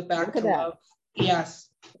 The Back to Love. Yes.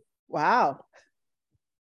 Wow.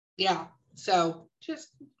 Yeah. So just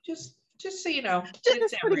so you know,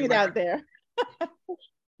 just putting it out there.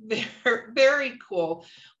 Very cool.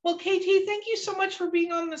 Well, KT, thank you so much for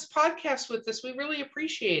being on this podcast with us. We really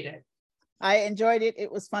appreciate it. I enjoyed it.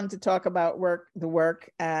 It was fun to talk about the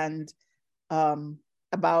work, and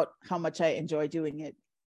about how much I enjoy doing it.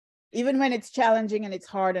 Even when it's challenging and it's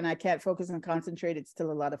hard and I can't focus and concentrate, it's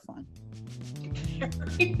still a lot of fun.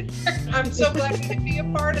 I'm so glad you could be a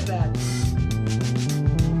part of that.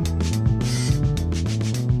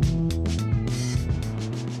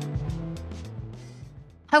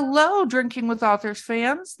 Hello, Drinking with Authors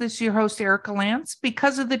fans. This is your host, Erica Lance.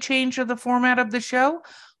 Because of the change of the format of the show,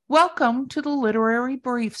 welcome to the Literary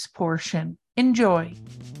Briefs portion. Enjoy.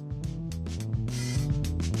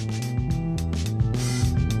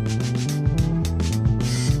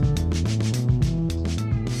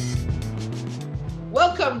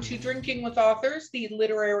 Welcome to Drinking with Authors, the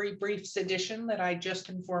Literary Briefs edition that I just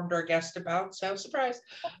informed our guest about. So surprise.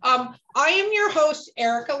 I am your host,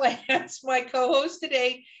 Erica Lance. My co-host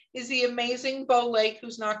today is the amazing Bo Lake,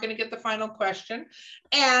 who's not going to get the final question.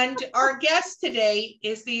 And our guest today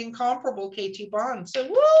is the incomparable KT Bond. So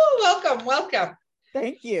woo, welcome.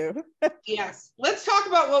 Thank you. Yes. Let's talk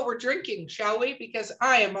about what we're drinking, shall we? Because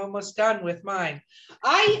I am almost done with mine.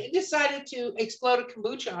 I decided to explode a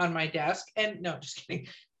kombucha on my desk. And no, just kidding.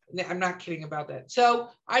 I'm not kidding about that. So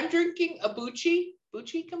I'm drinking a Bucci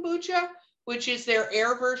kombucha, which is their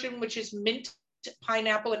air version, which is mint,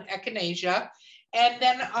 pineapple, and echinacea. And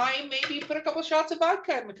then I maybe put a couple shots of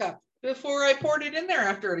vodka in the cup before I poured it in there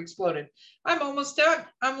after it exploded. I'm almost done.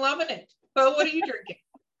 I'm loving it. But what are you drinking?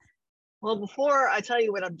 Well, before I tell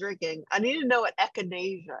you what I'm drinking, I need to know what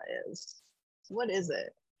echinacea is. What is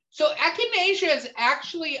it? So echinacea is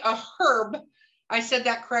actually a herb. I said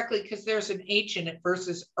that correctly because there's an H in it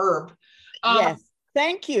versus herb. Yes.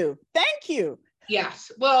 Thank you. Thank you.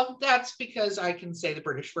 Yes. Well, that's because I can say the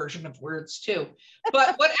British version of words too.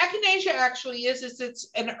 But what echinacea actually is it's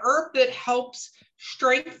an herb that helps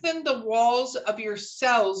strengthen the walls of your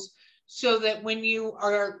cells so that when you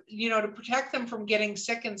are, to protect them from getting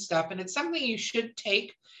sick and stuff. And it's something you should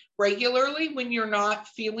take regularly when you're not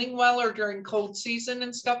feeling well or during cold season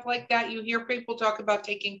and stuff like that. You hear people talk about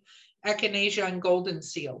taking echinacea and golden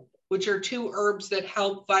seal, which are two herbs that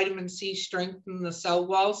help vitamin C strengthen the cell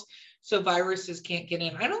walls so viruses can't get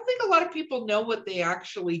in. I don't think a lot of people know what they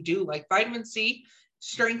actually do. Like vitamin C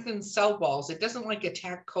strengthens cell walls. It doesn't like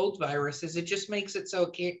attack cold viruses. It just makes it so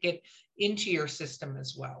it can't get into your system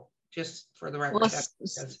as well. Just for the record. Well,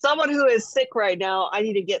 someone who is sick right now, I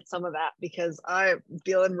need to get some of that because I'm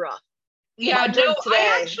feeling rough. Yeah, no,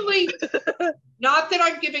 I actually, not that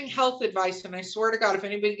I'm giving health advice, and I swear to God, if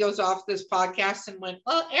anybody goes off this podcast and went,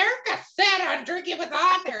 well, Erica said I'm drinking with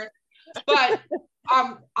authors, but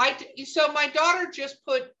so my daughter just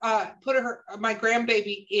put my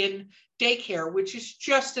grandbaby in daycare, which is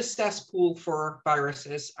just a cesspool for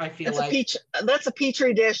viruses. I feel that's a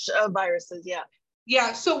petri dish of viruses. Yeah.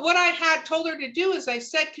 Yeah. So what I had told her to do is I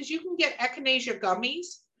said, because you can get echinacea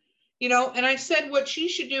gummies, and I said what she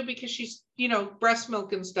should do because she's, breast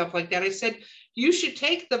milk and stuff like that. I said, you should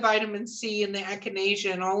take the vitamin C and the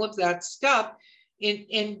echinacea and all of that stuff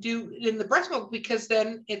and do in the breast milk, because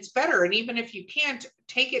then it's better. And even if you can't,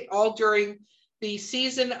 take it all during the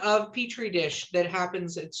season of petri dish that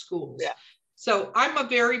happens at schools. Yeah. So I'm a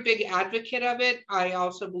very big advocate of it. I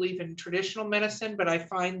also believe in traditional medicine, but I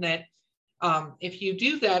find that if you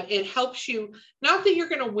do that, it helps you, not that you're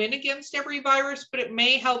going to win against every virus, but it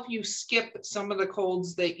may help you skip some of the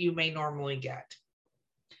colds that you may normally get.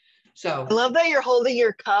 So I love that you're holding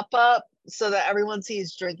your cup up so that everyone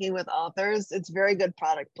sees drinking with authors. It's very good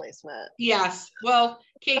product placement. Yes. Well,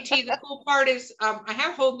 KT, the cool part is I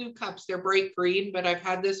have whole new cups. They're bright green, but I've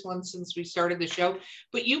had this one since we started the show.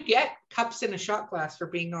 But you get cups in a shot glass for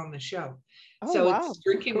being on the show. Oh, so wow. It's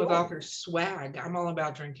drinking Cool. with authors swag. I'm all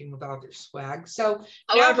about drinking with authors swag. So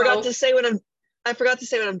I forgot to say what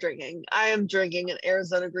I'm drinking. I am drinking an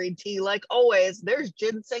Arizona green tea. Like always, there's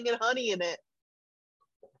ginseng and honey in it.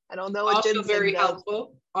 I don't know what also ginseng very does.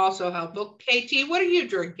 helpful. Also helpful. KT, what are you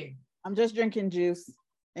drinking? I'm just drinking juice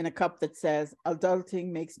in a cup that says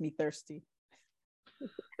adulting makes me thirsty.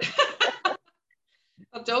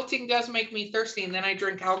 Adulting does make me thirsty, and then I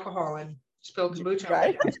drink alcohol and spill kombucha.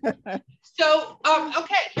 Right? So,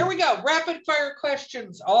 okay, here we go. Rapid fire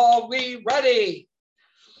questions. Are we ready?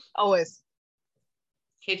 Always.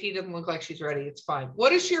 KT doesn't look like she's ready. It's fine.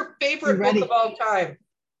 What is your favorite book of all time?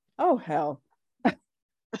 Oh, hell.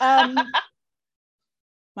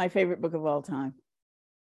 My favorite book of all time.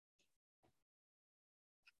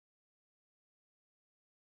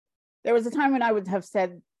 There was a time when I would have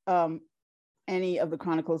said any of the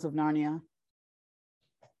Chronicles of Narnia.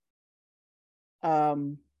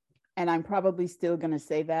 And I'm probably still going to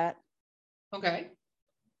say that. Okay.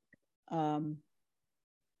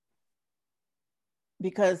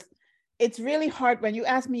 Because it's really hard when you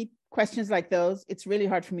ask me questions like those, it's really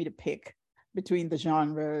hard for me to pick between the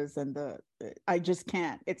genres and I just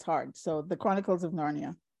can't. It's hard. So the Chronicles of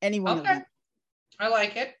Narnia, any one of them. I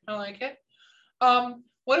like it.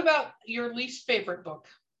 What about your least favorite book?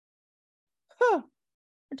 I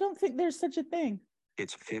don't think there's such a thing.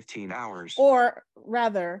 It's 15 hours. Or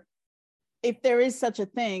rather, if there is such a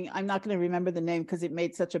thing, I'm not going to remember the name because it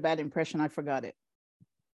made such a bad impression. I forgot it.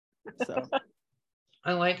 So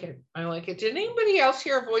I like it. Did anybody else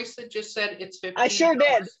hear a voice that just said it's 15 I sure hours?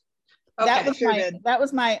 did. Okay. That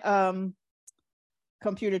was my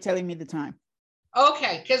computer telling me the time.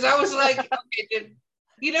 Okay, because I was like, okay,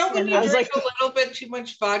 when you drink a little bit too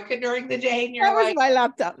much vodka during the day and you're that was my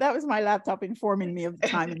laptop. That was my laptop informing me of the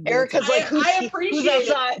time. Erica's like, I appreciate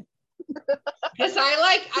it. Because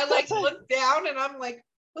I look down and I'm like,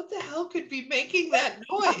 what the hell could be making that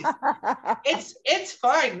noise? It's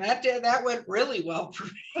fine. That went really well for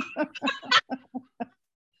me.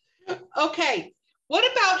 Okay. What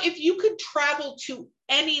about if you could travel to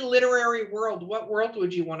any literary world? What world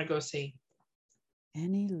would you want to go see?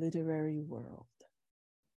 Any literary world.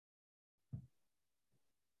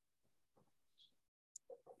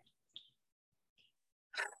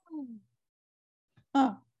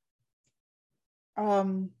 Oh.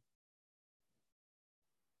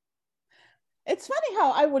 It's funny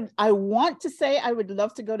how I want to say I would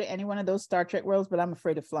love to go to any one of those Star Trek worlds, but I'm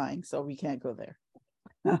afraid of flying, so we can't go there.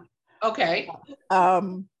 Okay.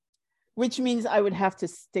 Which means I would have to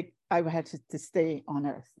stay on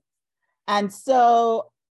Earth. And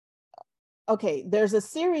so, okay, there's a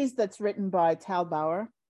series that's written by Tal Bauer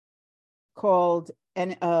called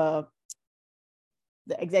the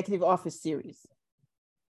Executive Office series.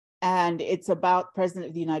 And it's about President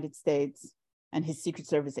of the United States and his Secret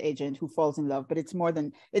Service agent who falls in love, but it's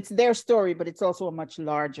their story, but it's also a much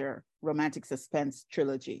larger romantic suspense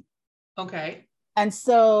trilogy. Okay. And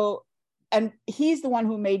he's the one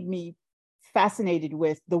who made me fascinated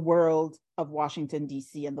with the world of Washington,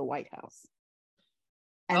 D.C. and the White House.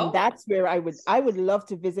 And that's where I would love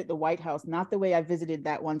to visit the White House, not the way I visited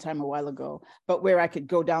that one time a while ago, but where I could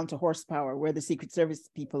go down to Horsepower, where the Secret Service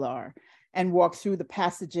people are, and walk through the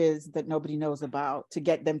passages that nobody knows about to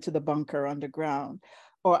get them to the bunker underground,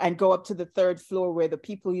 and go up to the third floor where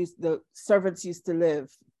the servants used to live.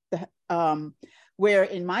 Where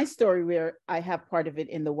in my story, where I have part of it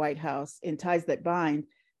in the White House in Ties That Bind,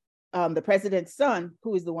 the president's son,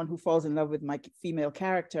 who is the one who falls in love with my female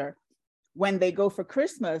character, when they go for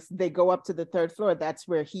Christmas, they go up to the third floor. That's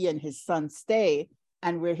where he and his son stay,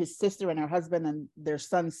 and where his sister and her husband and their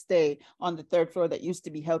son stay on the third floor that used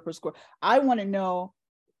to be Helper's Court. I want to know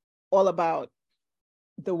all about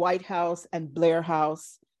the White House and Blair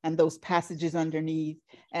House and those passages underneath,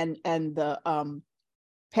 and the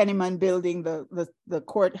Penniman building, the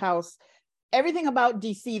courthouse, everything about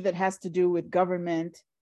DC that has to do with government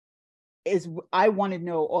I want to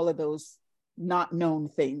know all of those not known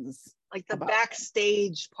things. Like the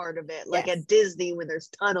backstage part of it, like at Disney when there's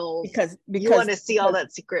tunnels. Because you want to see all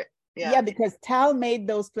that secret. Yeah, because Tal made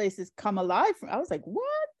those places come alive. I was like,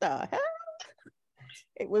 what the hell?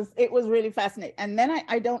 It was really fascinating. And then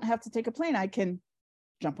I don't have to take a plane. I can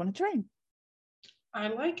jump on a train. I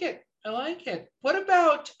like it. What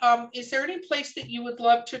about, is there any place that you would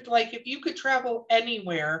love to, like, if you could travel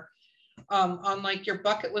anywhere on like your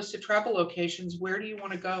bucket list of travel locations, where do you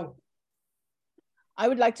want to go? I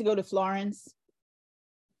would like to go to Florence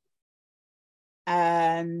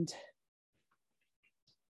and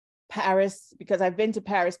Paris, because I've been to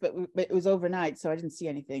Paris, but it was overnight, so I didn't see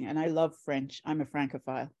anything. And I love French. I'm a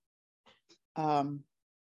Francophile.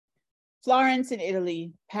 Florence in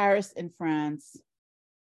Italy, Paris in France,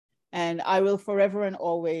 and I will forever and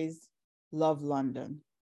always love London.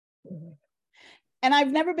 Mm-hmm. And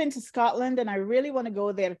I've never been to Scotland, and I really want to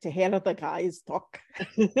go there to hear the guys talk.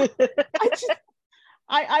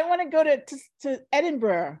 I want to go to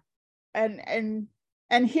Edinburgh and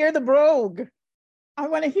hear the brogue. I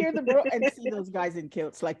want to hear the brogue and see those guys in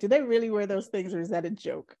kilts. Like, do they really wear those things, or is that a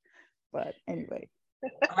joke? But anyway.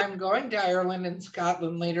 I'm going to Ireland and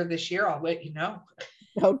Scotland later this year. I'll let you know.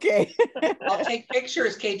 Okay. I'll take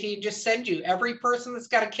pictures, KT, and just send you. Every person that's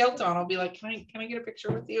got a kilt on, I'll be like, can I get a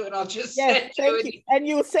picture with you? And I'll just send you. And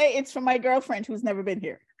you'll say it's from my girlfriend who's never been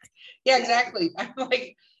here. Yeah, exactly. I'm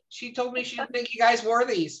like, she told me she didn't think you guys wore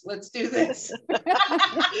these. Let's do this. What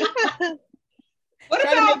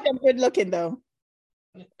Try to make them good looking though.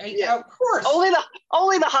 Yeah, of course. Only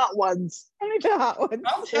the hot ones. Only the hot ones.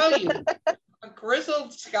 I'll tell you. A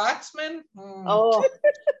grizzled Scotsman. Oh.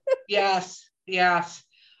 Yes.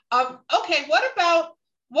 Okay, what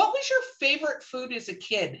was your favorite food as a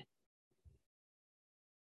kid?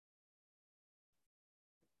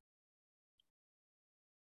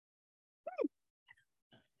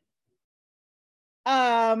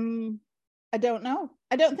 I don't know.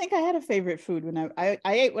 I don't think I had a favorite food when I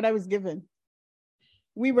ate what I was given.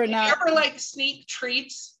 We were not. Did you ever like sneak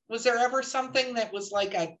treats? Was there ever something that was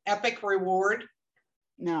like an epic reward?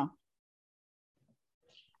 No.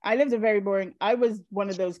 I lived a very boring. I was one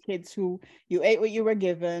of those kids who you ate what you were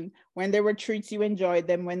given. When there were treats, you enjoyed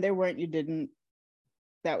them. When there weren't, you didn't.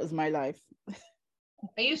 That was my life.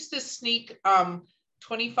 I used to sneak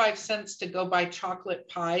 25 cents to go buy chocolate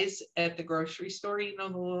pies at the grocery store. You know,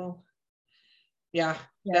 the little,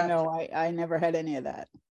 no, I never had any of that.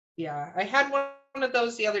 Yeah, I had one of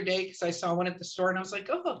those the other day because I saw one at the store and I was like,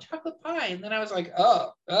 oh, chocolate pie. And then I was like,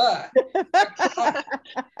 oh,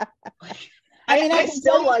 I mean, I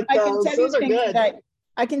still like those. Those are good.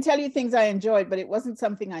 I can tell you things I enjoyed, but it wasn't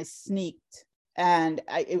something I sneaked. And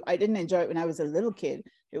I didn't enjoy it when I was a little kid.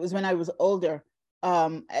 It was when I was older.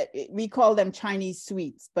 We call them Chinese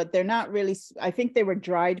sweets, but they're not really. I think they were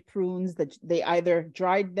dried prunes that they either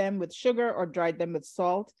dried them with sugar or dried them with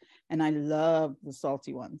salt. And I love the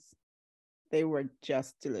salty ones. They were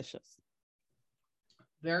just delicious.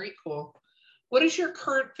 Very cool. What is your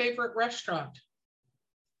current favorite restaurant?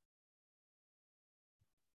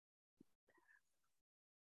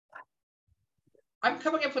 I'm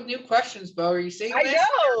coming up with new questions, Bo. Are you seeing this?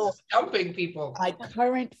 I know. Stumping people. My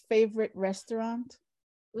current favorite restaurant?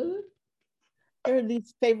 There are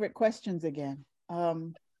these favorite questions again.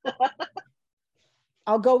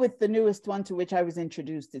 I'll go with the newest one to which I was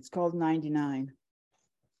introduced. It's called 99.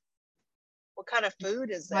 What kind of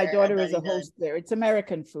food is there? My daughter is a host there. It's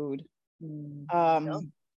American food.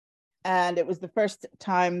 And it was the first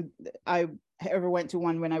time I ever went to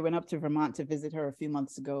one when I went up to Vermont to visit her a few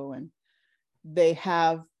months ago. And they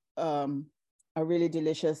have a really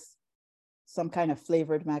delicious, some kind of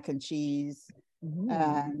flavored mac and cheese.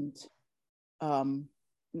 And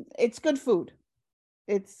it's good food.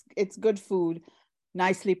 It's good food,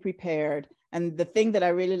 nicely prepared. And the thing that I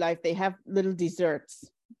really like, they have little desserts,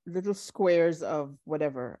 little squares of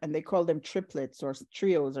whatever, and they call them triplets or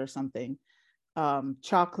trios or something.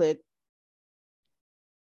 Chocolate,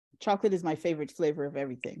 chocolate is my favorite flavor of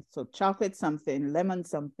everything. So chocolate something, lemon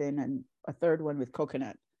something, and a third one with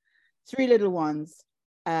coconut. 3 little ones,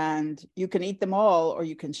 and you can eat them all or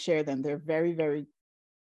you can share them. They're very, very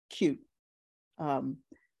cute.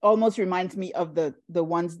 Almost reminds me of the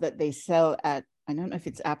ones that they sell at, I don't know if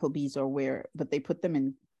it's Applebee's or where, but they put them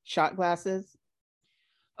in shot glasses.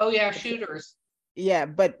 Oh yeah, shooters. Yeah,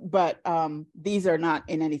 but these are not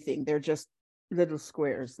in anything. They're just little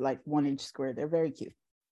squares, like 1-inch square. They're very cute.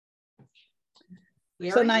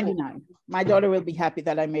 Very so 99. cool. My daughter will be happy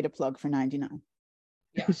that I made a plug for 99.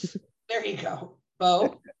 Yes, there you go.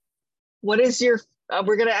 Bo? What is your,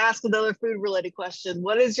 we're going to ask another food related question.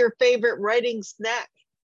 What is your favorite writing snack?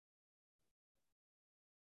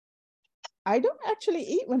 I don't actually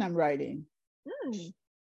eat when I'm writing.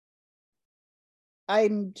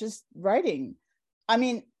 I'm just writing. I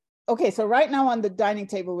mean, okay, so right now on the dining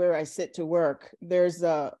table where I sit to work, there's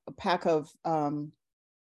a pack of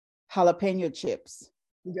jalapeno chips.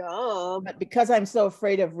 Yum. But because I'm so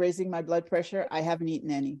afraid of raising my blood pressure, I haven't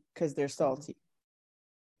eaten any because they're salty.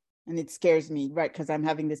 And it scares me, right? Because I'm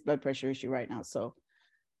having this blood pressure issue right now. So,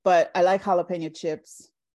 but I like jalapeno chips.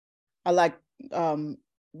 I like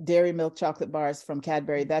dairy milk chocolate bars from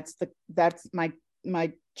Cadbury. That's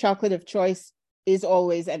my chocolate of choice is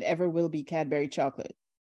always and ever will be Cadbury chocolate.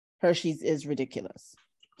 Hershey's is ridiculous.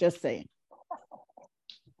 Just saying.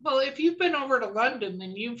 Well, if you've been over to London,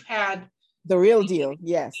 then you've had the real deal.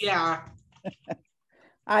 Yes. Yeah.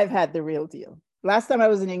 I've had the real deal. Last time I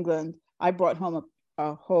was in England, I brought home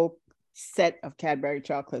a whole set of Cadbury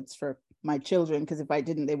chocolates for my children, because if I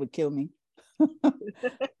didn't, they would kill me.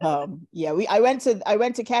 Yeah, I went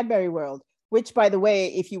to Cadbury World, which, by the way,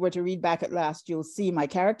 if you were to read back at last, you'll see my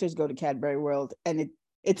characters go to Cadbury World, and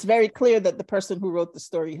it's very clear that the person who wrote the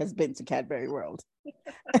story has been to Cadbury World.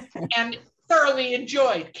 And thoroughly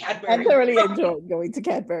enjoyed Cadbury. And thoroughly enjoyed going to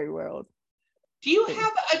Cadbury World. Do you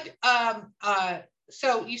have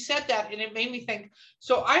so you said that and it made me think,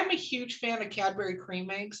 so I'm a huge fan of Cadbury cream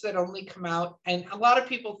eggs that only come out, and a lot of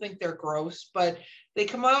people think they're gross, but they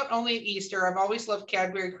come out only at Easter. I've always loved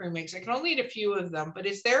Cadbury cream eggs. I can only eat a few of them, but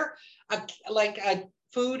is there a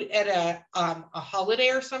food at a holiday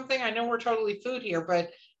or something? I know we're totally food here,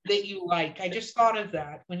 but that you like? I just thought of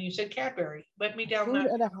that when you said Cadbury. Let me down food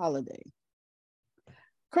that. At a holiday.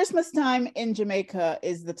 Christmas time in Jamaica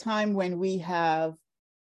is the time when we have,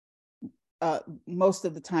 most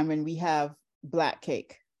of the time when we have black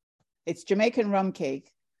cake. It's Jamaican rum cake.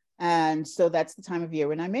 And so that's the time of year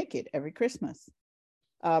when I make it every Christmas.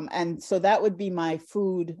 And so that would be my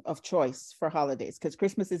food of choice for holidays, because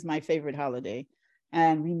Christmas is my favorite holiday.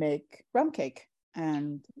 And we make rum cake.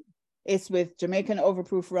 And it's with Jamaican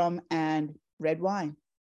overproof rum and red wine.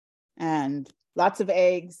 And lots of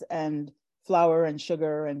eggs and flour and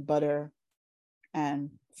sugar and butter and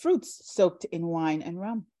fruits soaked in wine and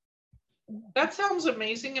rum. That sounds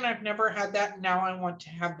amazing, and I've never had that. Now I want to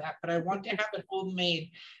have that, but I want to have it homemade,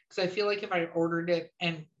 because I feel like if I ordered it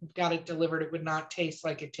and got it delivered, it would not taste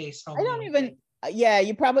like it tastes homemade. I don't even, yeah,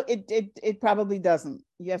 you probably, it probably doesn't.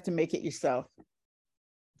 You have to make it yourself.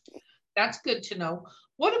 That's good to know.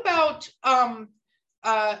 What about,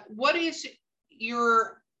 what is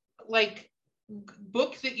your,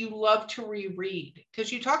 book that you love to reread? Because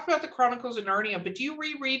you talked about the Chronicles of Narnia, but do you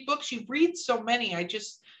reread books? You read so many.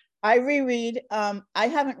 I reread. I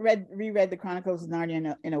haven't reread the Chronicles of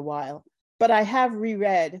Narnia in a while, but I have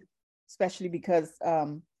reread, especially because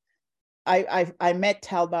I met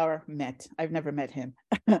Tal Bauer. I've never met him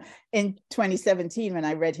in 2017 when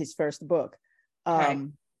I read his first book. Okay.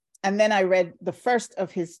 And then I read the first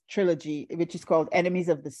of his trilogy, which is called Enemies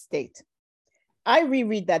of the State. I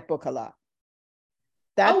reread that book a lot.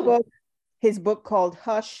 That book, his book called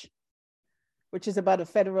Hush, which is about a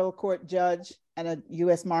federal court judge and a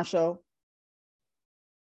U.S. Marshal.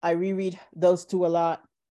 I reread those two a lot.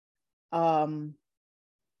 I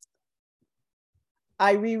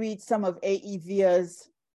reread some of A.E. Via's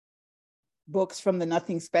books from the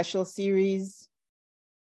Nothing Special series.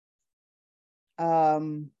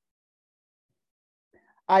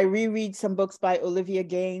 I reread some books by Olivia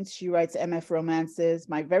Gaines. She writes MF romances.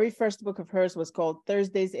 My very first book of hers was called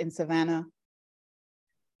Thursdays in Savannah.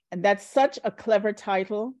 And that's such a clever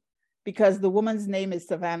title because the woman's name is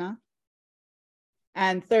Savannah.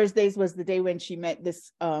 And Thursdays was the day when she met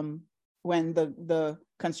this, when the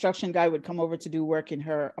construction guy would come over to do work in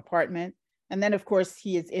her apartment. And then of course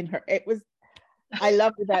he is in her, I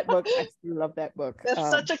loved that book. I still love that book. That's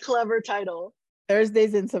such a clever title.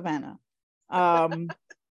 Thursdays in Savannah.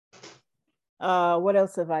 What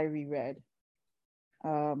else have I reread?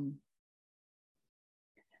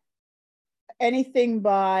 anything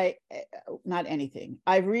by, not anything.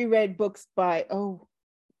 I've reread books by,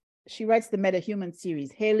 she writes the MetaHuman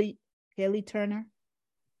series, Haley Turner.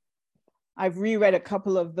 I've reread a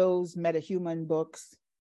couple of those MetaHuman books,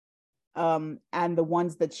 and the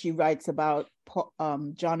ones that she writes about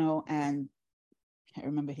Jono, and I can't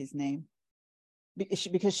remember his name,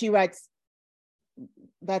 because she writes,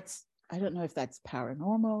 that's, I don't know if that's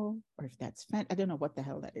paranormal or if that's I don't know what the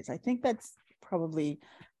hell that is. I think that's probably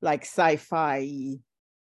like sci-fi.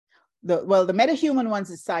 The MetaHuman ones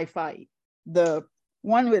is sci-fi. The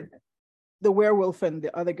one with the werewolf and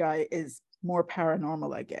the other guy is more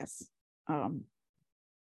paranormal, I guess.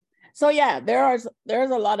 So yeah, there's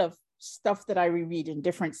a lot of stuff that I reread in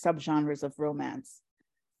different subgenres of romance.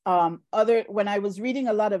 When I was reading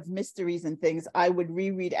a lot of mysteries and things, I would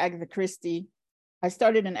reread Agatha Christie. I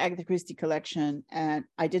started an Agatha Christie collection and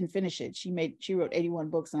I didn't finish it. She wrote 81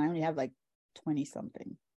 books and I only have like 20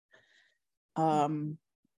 something.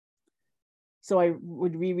 So I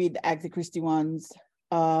would reread the Agatha Christie ones.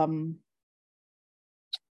 There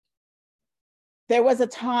was a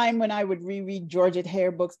time when I would reread Georgette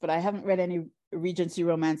Hare books, but I haven't read any Regency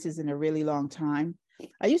romances in a really long time.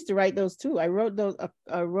 I used to write those too. I wrote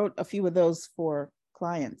a few of those for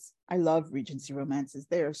clients. I love Regency romances.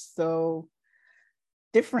 They are so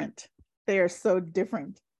different. They are so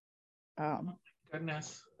different. Oh my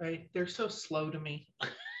goodness, they're so slow to me.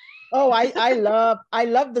 Oh, I love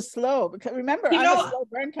the slow, because remember, I'm a slow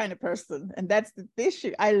burn kind of person, and that's the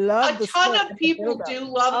issue. I love a ton of people do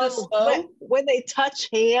love the slow when they touch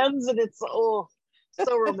hands, and it's so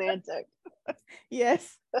romantic.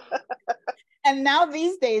 Yes. And now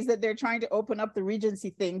these days that they're trying to open up the Regency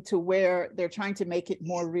thing to where they're trying to make it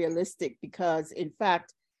more realistic, because in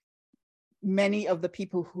fact, many of the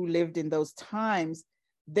people who lived in those times,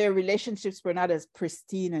 their relationships were not as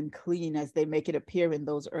pristine and clean as they make it appear in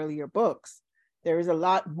those earlier books. There is a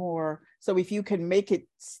lot more. So if you can make it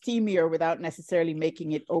steamier without necessarily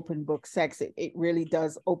making it open book sex, it really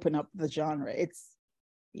does open up the genre.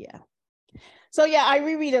 Yeah. So yeah, I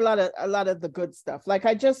reread a lot of the good stuff. Like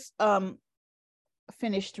I just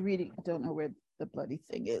finished reading, I don't know where the bloody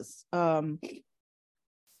thing is.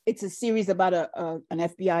 It's a series about an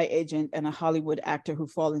FBI agent and a Hollywood actor who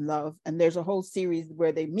fall in love. And there's a whole series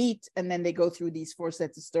where they meet and then they go through these 4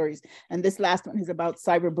 sets of stories. And this last one is about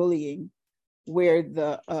cyberbullying, where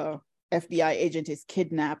the FBI agent is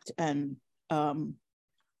kidnapped and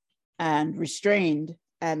restrained.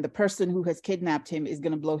 And the person who has kidnapped him is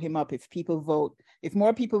going to blow him up if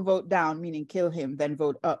more people vote down, meaning kill him, than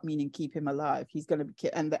vote up, meaning keep him alive. He's going to be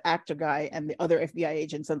killed. And the actor guy and the other FBI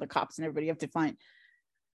agents and the cops and everybody have to find.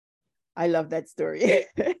 I love that story.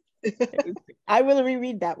 I will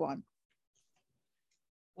reread that one.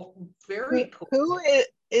 Well, very cool. Who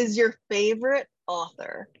is your favorite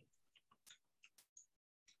author?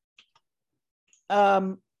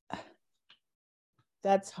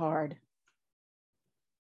 That's hard.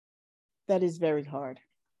 That is very hard.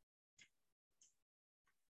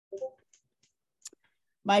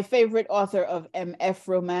 My favorite author of MF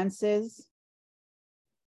romances.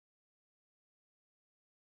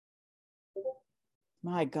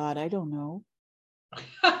 My God, I don't know.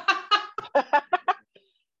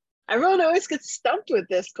 Everyone always gets stumped with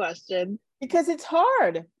this question. Because it's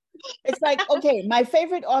hard. It's like, okay, my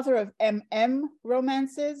favorite author of MM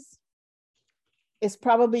romances is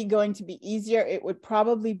probably going to be easier. It would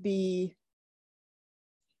probably be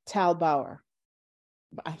Tal Bauer.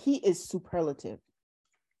 He is superlative.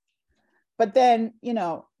 But then,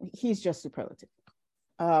 he's just superlative.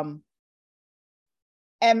 MF,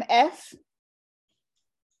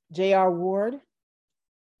 J.R. Ward.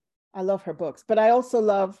 I love her books, but I also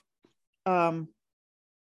love the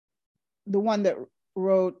one that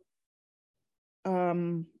wrote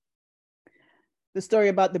the story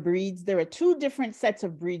about the breeds. There are 2 different sets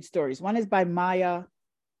of breed stories. One is by Maya.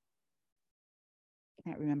 I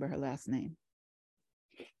can't remember her last name.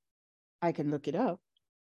 I can look it up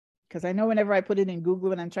because I know whenever I put it in Google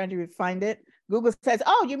when I'm trying to find it, Google says,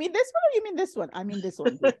 "Oh, you mean this one or you mean this one?" I mean this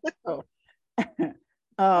one. Oh.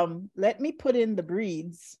 Let me put in the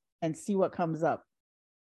breeds and see what comes up.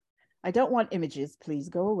 I don't want images, please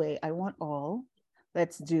go away. I want all.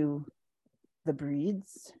 Let's do the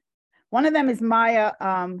breeds. One of them is Maya.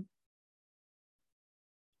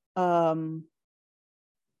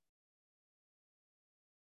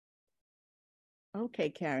 Okay,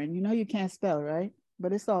 Karen, you can't spell, right?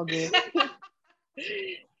 But it's all good.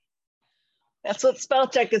 That's what spell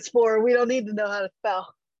check is for. We don't need to know how to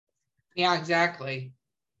spell. Yeah, exactly.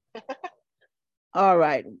 All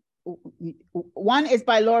right. One is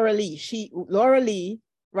by Laura Lee. Laura Lee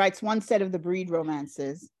writes one set of the breed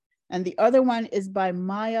romances, And the other one is by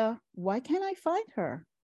Maya. Why can't I find her?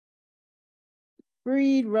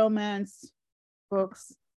 Read romance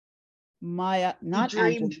books. Maya, not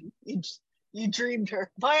Angelou. You dreamed her.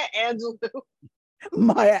 Maya Angelou.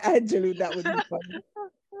 Maya Angelou, that would be funny.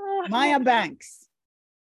 Maya Banks.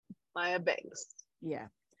 Maya Banks. Yeah.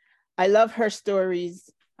 I love her stories.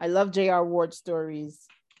 I love J.R. Ward stories.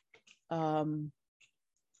 And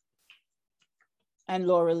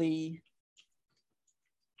Laura Lee.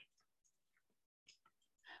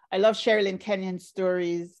 I love Sherilyn Kenyon's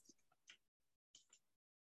stories.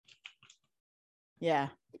 Yeah.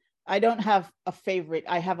 I don't have a favorite.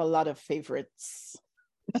 I have a lot of favorites.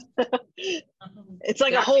 It's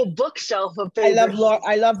like a whole bookshelf of favorites.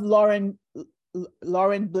 I love Lauren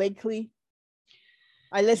Blakely.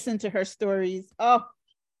 I listen to her stories. Oh,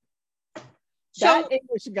 that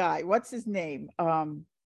English guy. What's his name?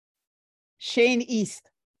 Shane East.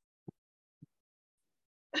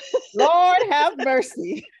 Lord have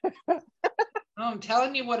mercy. I'm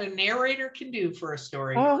telling you what a narrator can do for a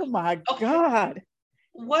story. Oh my God.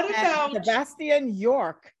 What about Sebastian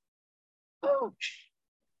York? Oh,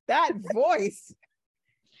 that voice.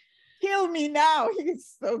 Kill me now.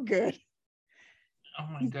 He's so good. Oh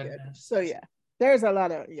my goodness. Good. So yeah, there's a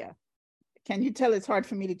lot of, yeah. Can you tell it's hard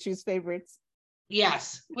for me to choose favorites?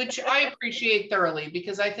 Yes, which I appreciate thoroughly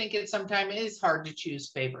because I think it sometimes is hard to choose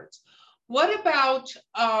favorites. What about,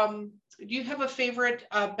 do you have a favorite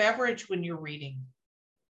beverage when you're reading?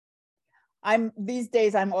 These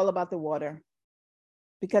days I'm all about the water,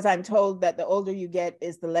 because I'm told that the older you get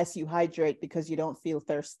is the less you hydrate because you don't feel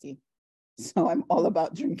thirsty. So I'm all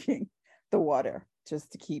about drinking the water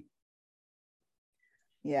just to keep.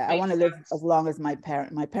 Yeah, I want to live as long as my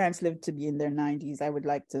parents lived to be in their 90s. I would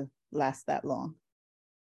like to last that long.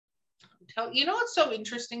 You know what's so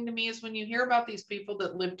interesting to me is when you hear about these people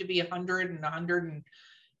that live to be 100 and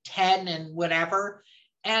 110 and whatever,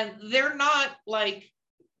 and they're not like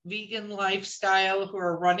vegan lifestyle who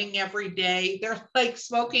are running every day. They're like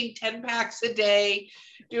smoking 10 packs a day,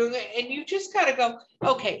 doing it, and you just gotta go,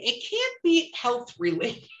 okay, it can't be health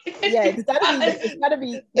related. Yeah, it's gotta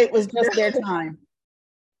be, it was just their time.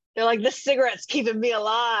 They're like, this cigarette's keeping me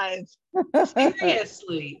alive.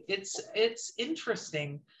 Seriously, it's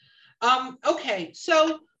interesting. Okay,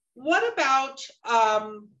 so what about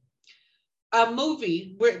a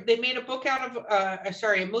movie where they made a book out of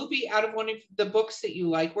a movie out of one of the books that you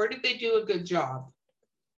like? Where did they do a good job?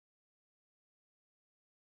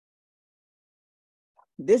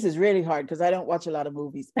 This is really hard because I don't watch a lot of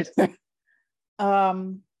movies.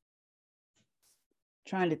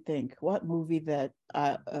 Trying to think what movie that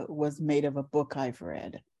was made of a book I've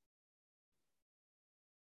read.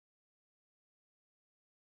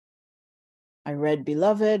 I read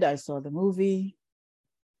Beloved. I saw the movie.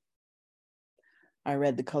 I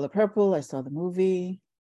read The Color Purple. I saw the movie.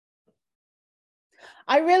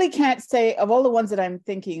 I really can't say, of all the ones that I'm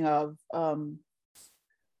thinking of,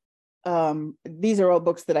 these are all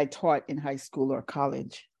books that I taught in high school or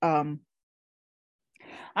college.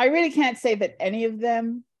 I really can't say that any of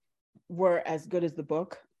them were as good as the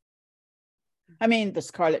book. I mean, The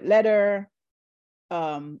Scarlet Letter,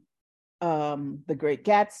 The Great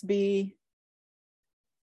Gatsby.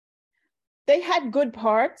 They had good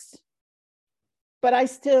parts, but I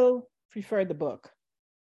still prefer the book.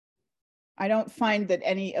 I don't find that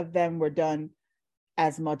any of them were done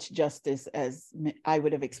as much justice as I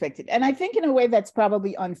would have expected. And I think in a way that's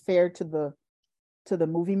probably unfair to the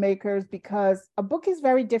movie makers, because a book is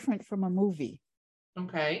very different from a movie.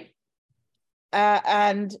 Okay.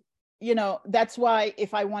 And, you know, that's why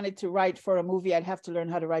if I wanted to write for a movie, I'd have to learn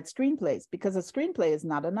how to write screenplays, because a screenplay is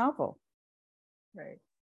not a novel. Right.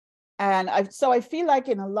 And so I feel like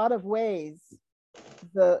in a lot of ways,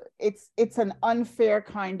 it's an unfair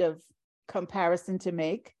kind of comparison to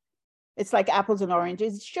make. It's like apples and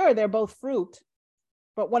oranges. Sure, they're both fruit,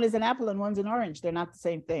 but one is an apple and one's an orange. They're not the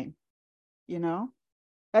same thing, you know?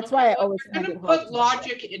 That's why I always find it hard. Put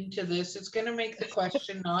logic into this. It's going to make the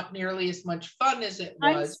question not nearly as much fun as it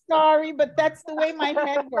was. I'm sorry, but that's the way my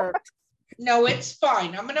head works. No, it's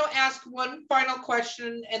fine. I'm going to ask one final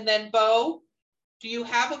question, and then Bo, do you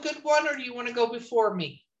have a good one, or do you want to go before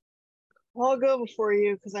me? I'll go before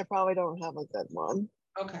you because I probably don't have a good one.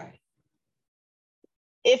 Okay.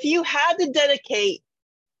 If you had to dedicate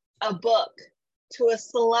a book to a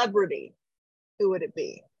celebrity, who would it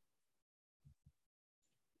be?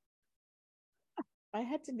 I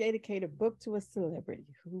had to dedicate a book to a celebrity,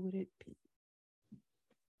 who would it be?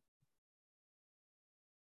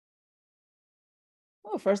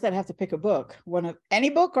 Well, first I'd have to pick a book. One of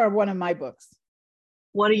any book or one of my books?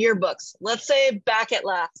 One of your books. Let's say Back at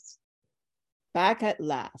Last. Back at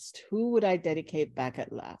Last. Who would I dedicate Back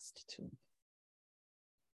at Last to?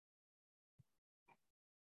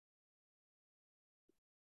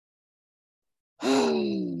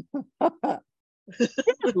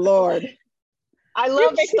 Lord. I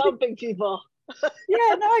love stumping people.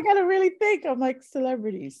 Yeah, no, I gotta really think. I'm like,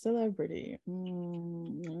 celebrity.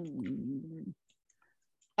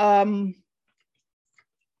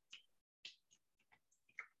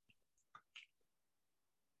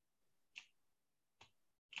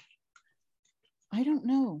 I don't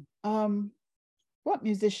know. What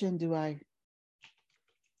musician do I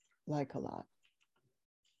like a lot?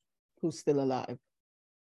 Who's still alive?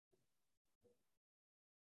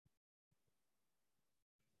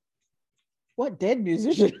 What dead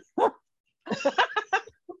musician? I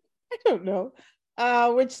don't know.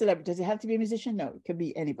 Which celebrity? Does it have to be a musician? No, it could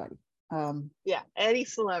be anybody. Yeah, any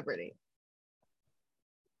celebrity.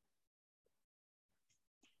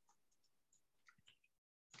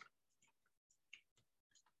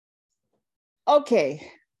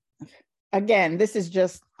 Okay. Again, this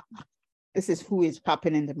is who is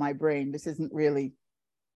popping into my brain. This isn't really,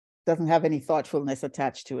 doesn't have any thoughtfulness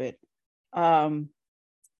attached to it.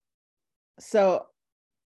 So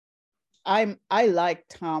I like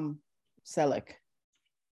Tom Selleck.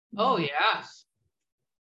 Oh, yes.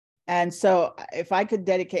 And so if I could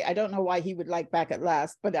dedicate, I don't know why he would like Back at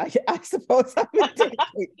Last, but I suppose I would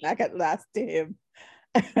dedicate Back at Last to him.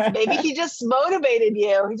 Maybe he just motivated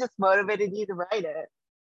you. He just motivated you to write it.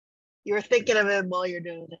 You were thinking of him while you're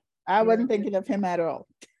doing it. I wasn't thinking of him at all.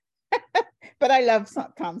 But I love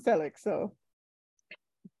Tom Selleck, so.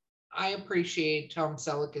 I appreciate Tom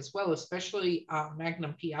Selleck as well, especially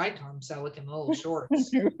Magnum PI Tom Selleck in Little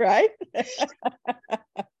Shorts. Right?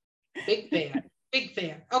 Big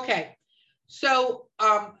fan. Okay. So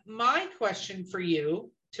my question for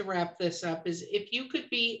you to wrap this up is, if you could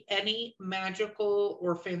be any magical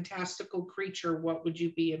or fantastical creature, what would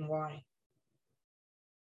you be and why?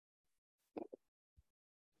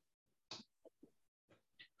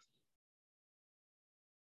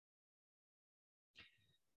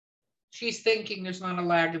 She's thinking. There's not a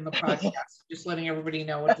lag in the podcast. Just letting everybody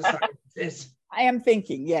know what the silence is. I am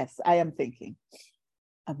thinking, yes, I am thinking.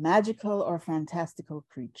 A magical or fantastical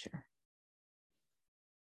creature.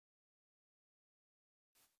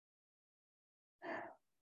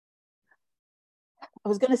 I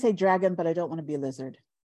was going to say dragon, but I don't want to be a lizard.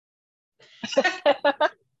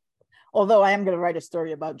 Although I am going to write a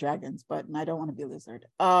story about dragons, but I don't want to be a lizard.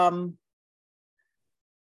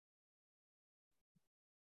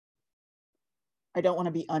 I don't want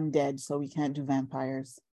to be undead, so we can't do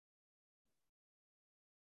vampires.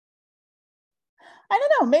 I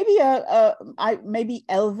don't know, maybe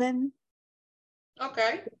elven.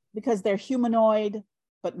 Okay. Because they're humanoid,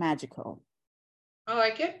 but magical. I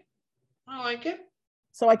like it.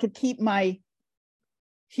 So I could keep my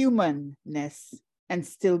humanness and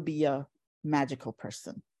still be a magical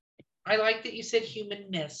person. I like that you said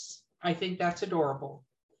humanness. I think that's adorable.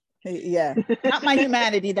 Yeah, not my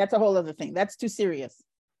humanity. That's a whole other thing. That's too serious.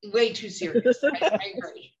 Way too serious. I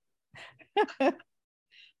agree.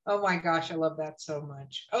 Oh my gosh, I love that so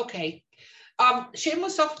much. Okay.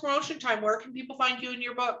 Shameless self-promotion time. Where can people find you and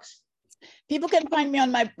your books? People can find me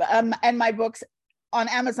on my books on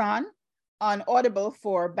Amazon, on Audible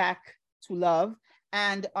for Back to Love,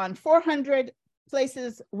 and on 400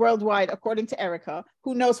 places worldwide, according to Erica,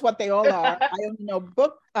 who knows what they all are.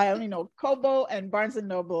 I only know Kobo and Barnes and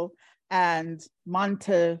Noble and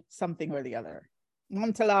Monte something or the other.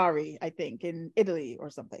 Montellari, I think, in Italy or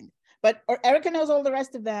something. But Erica knows all the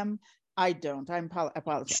rest of them. I don't. I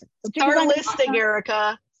apologize. Start listing,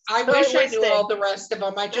 Erica. I wish I knew all the rest of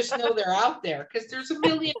them. I just know they're out there because there's a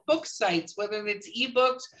million book sites, whether it's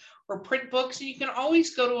ebooks or print books, and you can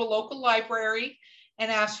always go to a local library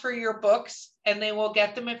and ask for your books, and they will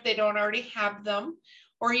get them if they don't already have them.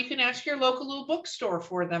 Or you can ask your local little bookstore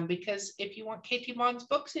for them, because if you want Katie Bond's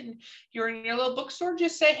books and you're in your little bookstore,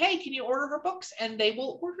 just say, hey, can you order her books? And they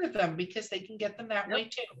will order them because they can get them that way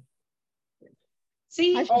too.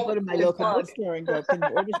 See, I should go to my local bookstore and go, can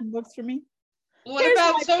you order some books for me? What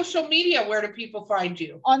about social media? Where do people find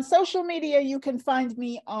you? On social media, you can find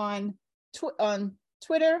me on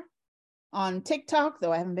Twitter, on TikTok,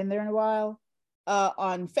 though I haven't been there in a while,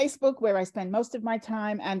 on Facebook, where I spend most of my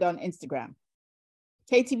time, and on Instagram.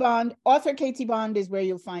 Katie Bond, author Katie Bond is where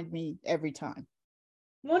you'll find me every time.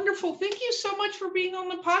 Wonderful. Thank you so much for being on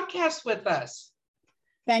the podcast with us.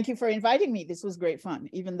 Thank you for inviting me. This was great fun,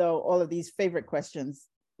 even though all of these favorite questions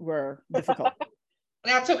were difficult.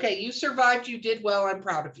 That's okay. You survived. You did well. I'm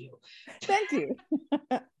proud of you. Thank you.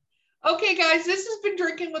 Okay, guys, this has been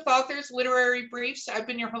Drinking with Authors Literary Briefs. I've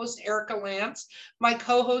been your host, Erica Lance. My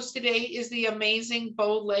co-host today is the amazing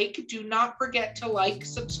Bo Lake. Do not forget to like,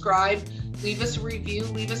 subscribe, leave us a review,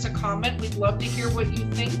 leave us a comment. We'd love to hear what you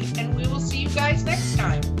think, and we will see you guys next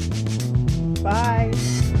time. Bye.